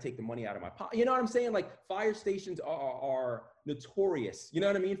leaving, I take the money out of my pocket. You know what I'm saying? Like fire stations are notorious, you know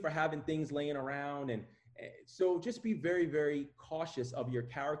what I mean, for having things laying around. And so just be very, very cautious of your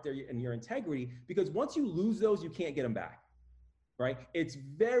character and your integrity, because once you lose those, you can't get them back, right? It's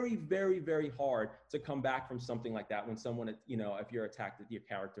very, very, very hard to come back from something like that when someone, you know, if you're attacked at your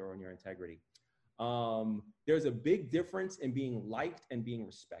character or in your integrity. There's a big difference in being liked and being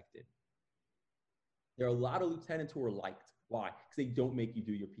respected. There are a lot of lieutenants who are liked. Why? Because they don't make you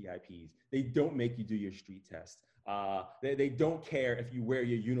do your PIPs. They don't make you do your street tests. They don't care if you wear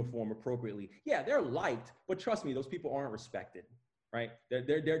your uniform appropriately. Yeah, they're liked, but trust me, those people aren't respected, right?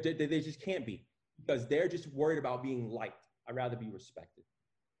 They just can't be, because they're just worried about being liked. I'd rather be respected.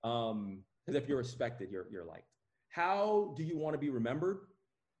 Because if you're respected, you're liked. How do you want to be remembered?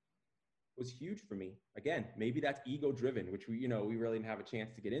 Was huge for me. Again, maybe that's ego driven, which we really didn't have a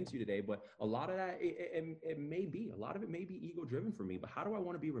chance to get into today, but a lot of that, it may be, a lot of it may be ego driven for me. But how do I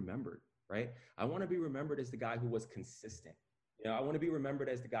want to be remembered, right? I want to be remembered as the guy who was consistent. I want to be remembered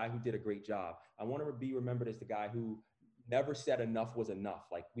as the guy who did a great job. I want to be remembered as the guy who never said enough was enough.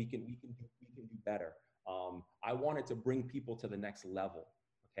 Like we can do better. I wanted to bring people to the next level.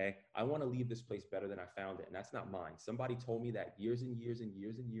 Okay, I want to leave this place better than I found it. And that's not mine. Somebody told me that years and years and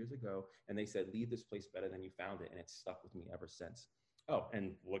years and years ago. And they said, leave this place better than you found it. And it's stuck with me ever since. Oh,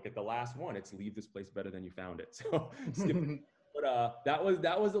 and look at the last one. It's leave this place better than you found it. So but that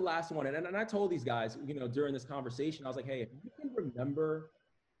was the last one. And I told these guys, during this conversation, I was like, hey, if you can remember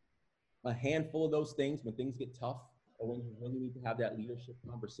a handful of those things when things get tough, or when you really need to have that leadership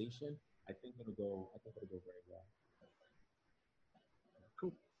conversation, I think it'll go very well.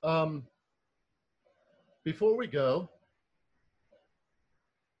 Cool. Before we go,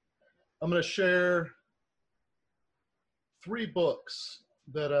 I'm going to share 3 books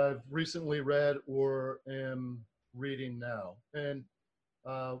that I've recently read or am reading now. And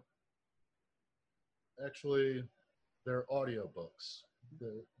actually, they're audiobooks.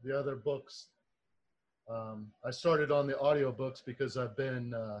 The other books, I started on the audiobooks because I've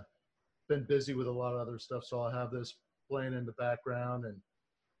been busy with a lot of other stuff, so I'll have this playing in the background. And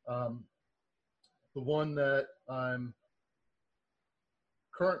the one that I'm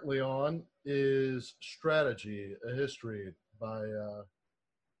currently on is Strategy, a History by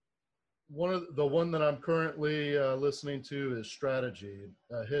the one that I'm currently listening to is Strategy,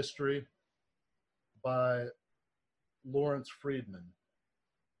 a History by Lawrence Friedman.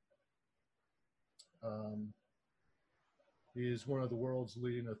 He's one of the world's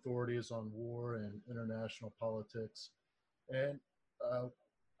leading authorities on war and international politics. And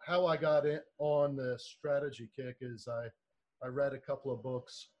how I got on the strategy kick is I read a couple of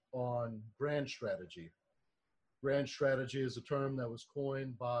books on grand strategy. Grand strategy is a term that was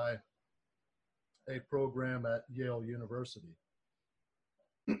coined by a program at Yale University.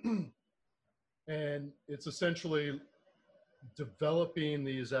 And it's essentially developing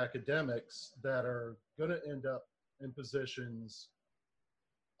these academics that are going to end up in positions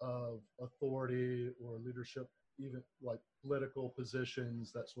of authority or leadership, even like political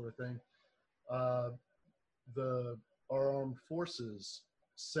positions, that sort of thing. Our armed forces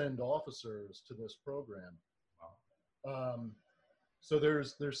send officers to this program. Wow. So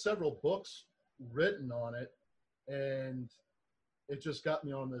there's several books written on it, and it just got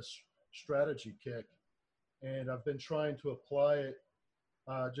me on this strategy kick. And I've been trying to apply it,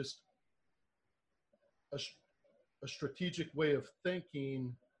 just a strategic way of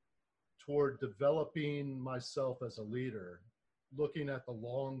thinking toward developing myself as a leader, looking at the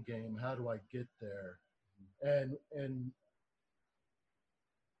long game. How do I get there? And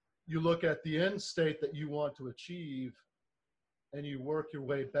you look at the end state that you want to achieve, and you work your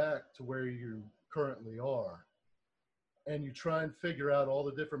way back to where you currently are. And you try and figure out all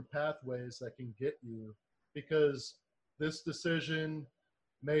the different pathways that can get you, because this decision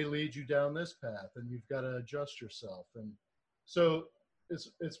may lead you down this path, and you've got to adjust yourself. And so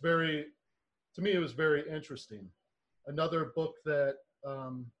it's very, to me, it was very interesting. Another book that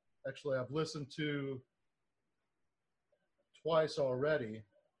actually I've listened to twice already.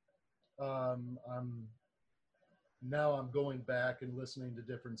 I'm going back and listening to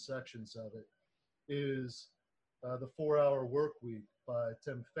different sections of it, is The 4-Hour Workweek by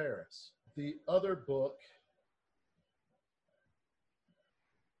Tim Ferriss. The other book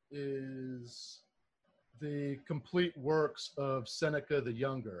is The Complete Works of Seneca the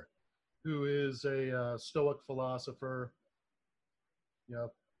Younger, who is a Stoic philosopher,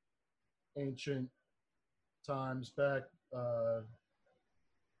 ancient times back.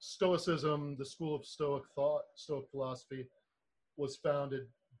 Stoicism, the school of Stoic thought, Stoic philosophy, was founded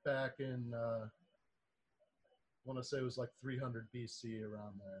back in, I want to say it was like 300 BC,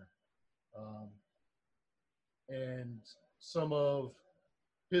 around there. And some of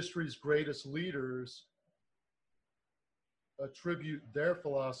history's greatest leaders attribute their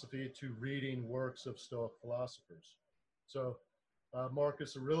philosophy to reading works of Stoic philosophers. So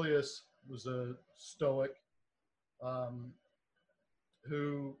Marcus Aurelius was a Stoic um,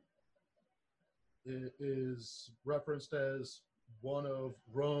 who is referenced as one of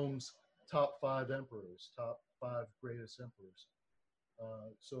Rome's top 5 emperors, top 5 greatest emperors.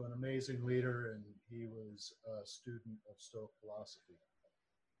 So an amazing leader, and he was a student of Stoic philosophy.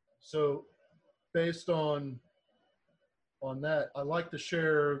 So based on that, I like to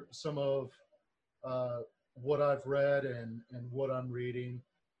share some of what I've read and what I'm reading.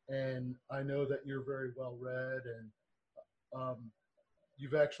 And I know that you're very well read, and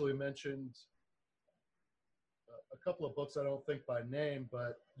you've actually mentioned a couple of books I don't think by name,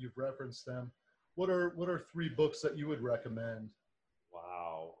 but you've referenced them. What are 3 books that you would recommend?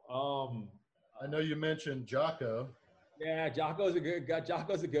 Wow. I know you mentioned Jocko. Yeah, Jocko's a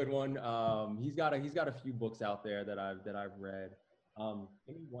good one. He's got a few books out there that I've read.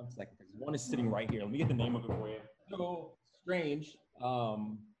 Give me 1 second, because one is sitting right here. Let me get the name of it for you. So strange.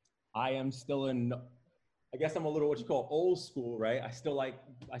 I am still in. I guess I'm a little what you call old school, right? I still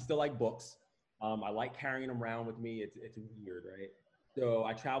like books. I like carrying them around with me. It's weird, right? So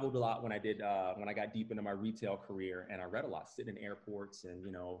I traveled a lot when I got deep into my retail career, and I read a lot, sitting in airports and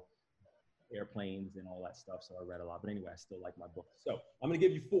airplanes and all that stuff. So I read a lot. But anyway, I still like my books. So I'm going to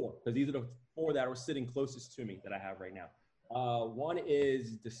give you 4, because these are the 4 that are sitting closest to me that I have right now. One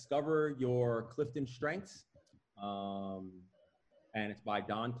is Discover Your Clifton Strengths. And it's by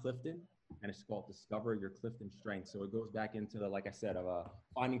Don Clifton, and it's called Discover Your Clifton Strengths. So it goes back into like I said, of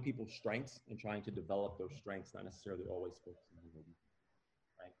finding people's strengths and trying to develop those strengths, not necessarily always focusing on them.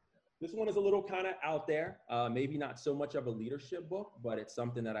 Right. This one is a little kind of out there, maybe not so much of a leadership book, but it's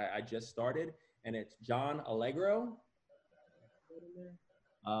something that I just started, and it's John Allegro,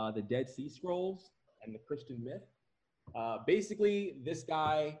 The Dead Sea Scrolls and the Christian Myth. Basically, this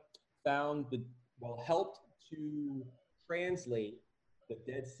guy helped to translate the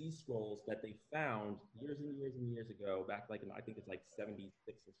Dead Sea Scrolls that they found years and years and years ago, back like I think it's like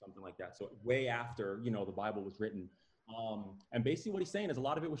 76 or something like that. So way after, the Bible was written. And basically what he's saying is a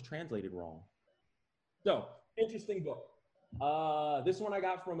lot of it was translated wrong. So interesting book. This one I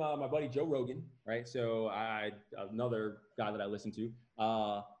got from my buddy Joe Rogan, right? So another guy that I listen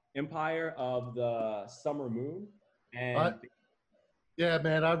to, Empire of the Summer Moon. And yeah,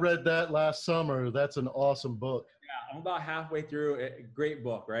 man, I read that last summer. That's an awesome book. Yeah, I'm about halfway through. Great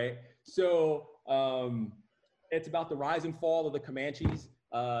book, right? So it's about the rise and fall of the Comanches.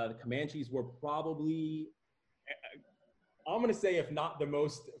 The Comanches were probably, I'm going to say, if not the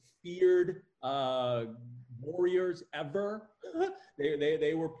most feared warriors ever,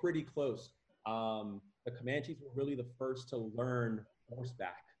 they were pretty close. The Comanches were really the first to learn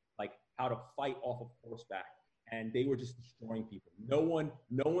horseback, like how to fight off of horseback. And they were just destroying people. No one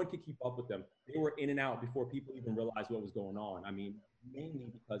could keep up with them. They were in and out before people even realized what was going on. I mean,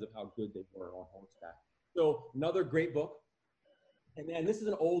 mainly because of how good they were on horseback. So another great book. And then this is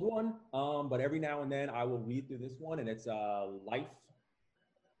an old one, but every now and then I will read through this one, and it's Life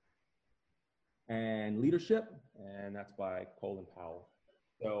and Leadership, and that's by Colin Powell.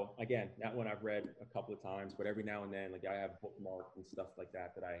 So again, that one I've read a couple of times, but every now and then, like I have bookmarks and stuff like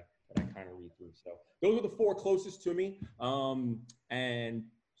that that I kind of read through. So those are the 4 closest to me, and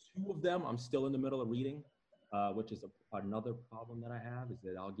 2 of them I'm still in the middle of reading, which is another problem that I have, is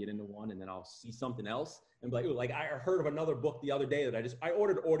that I'll get into one and then I'll see something else and be like, ooh, like I heard of another book the other day that I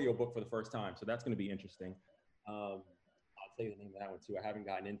ordered an audiobook for the first time, so that's going to be interesting. I'll tell you the name of that one too. I haven't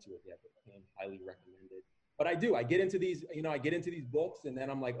gotten into it yet, but I'm highly recommended. But I get into these, I get into these books, and then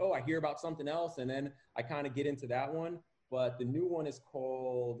I'm like, oh, I hear about something else, and then I kind of get into that one. But the new one is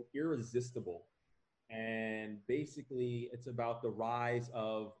called Irresistible. And basically, it's about the rise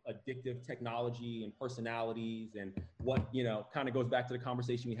of addictive technology and personalities, and what, kind of goes back to the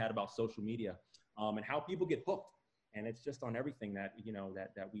conversation we had about social media, and how people get hooked. And it's just on everything that,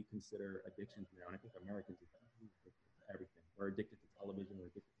 that we consider addictions now. And I think Americans are addicted to everything. We're addicted to television, we're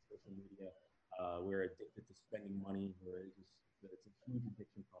addicted to social media. We're addicted to spending money. It's a huge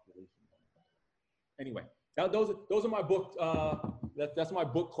addiction population. Anyway, those are my book. That's my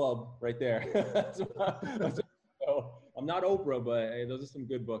book club right there. So I'm not Oprah, but hey, those are some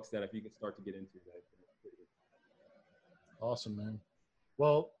good books that if you can start to get into. Awesome, man.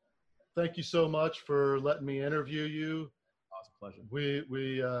 Well, thank you so much for letting me interview you. Awesome, pleasure.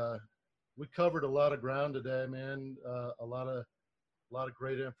 We covered a lot of ground today, man. A lot of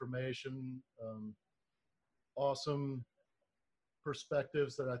great information, awesome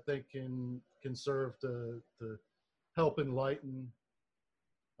perspectives that I think can serve to help enlighten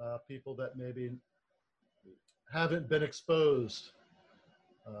people that maybe haven't been exposed.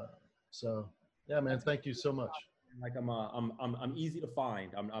 So yeah, man, thank you so much. Like I'm easy to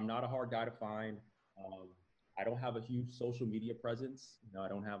find. I'm not a hard guy to find. I don't have a huge social media presence. You know, I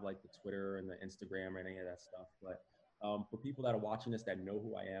don't have like the Twitter and the Instagram or any of that stuff. But for people that are watching this that know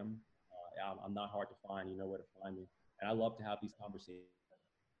who I am, I'm not hard to find. You know where to find me. And I love to have these conversations, man.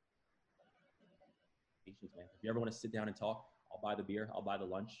 If you ever want to sit down and talk, I'll buy the beer, I'll buy the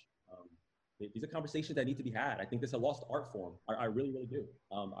lunch. These are conversations that need to be had. I think this is a lost art form. I really, really do.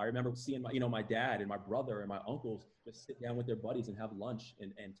 I remember seeing my dad and my brother and my uncles just sit down with their buddies and have lunch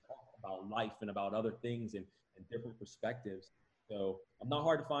and talk about life and about other things and different perspectives. So I'm not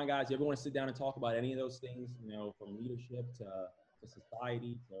hard to find, guys. You ever want to sit down and talk about any of those things, you know, from leadership to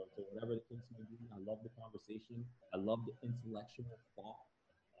society to whatever the case may be. I love the conversation. I love the intellectual thought.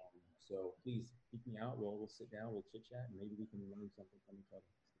 So please keep me out. We'll sit down, we'll chit chat, and maybe we can learn something from each other.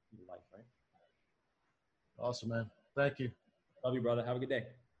 It's the key to life, right? Awesome, man. Thank you. Love you, brother. Have a good day.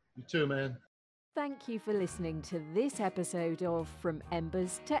 You too, man. Thank you for listening to this episode of From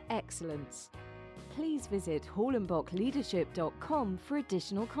Embers to Excellence. Please visit hallenbachleadership.com for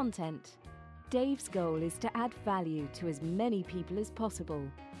additional content. Dave's goal is to add value to as many people as possible.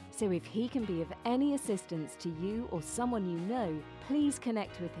 So if he can be of any assistance to you or someone you know, please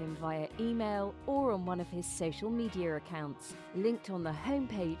connect with him via email or on one of his social media accounts, linked on the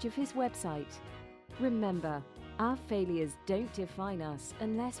homepage of his website. Remember, our failures don't define us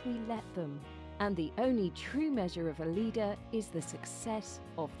unless we let them. And the only true measure of a leader is the success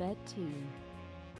of their team.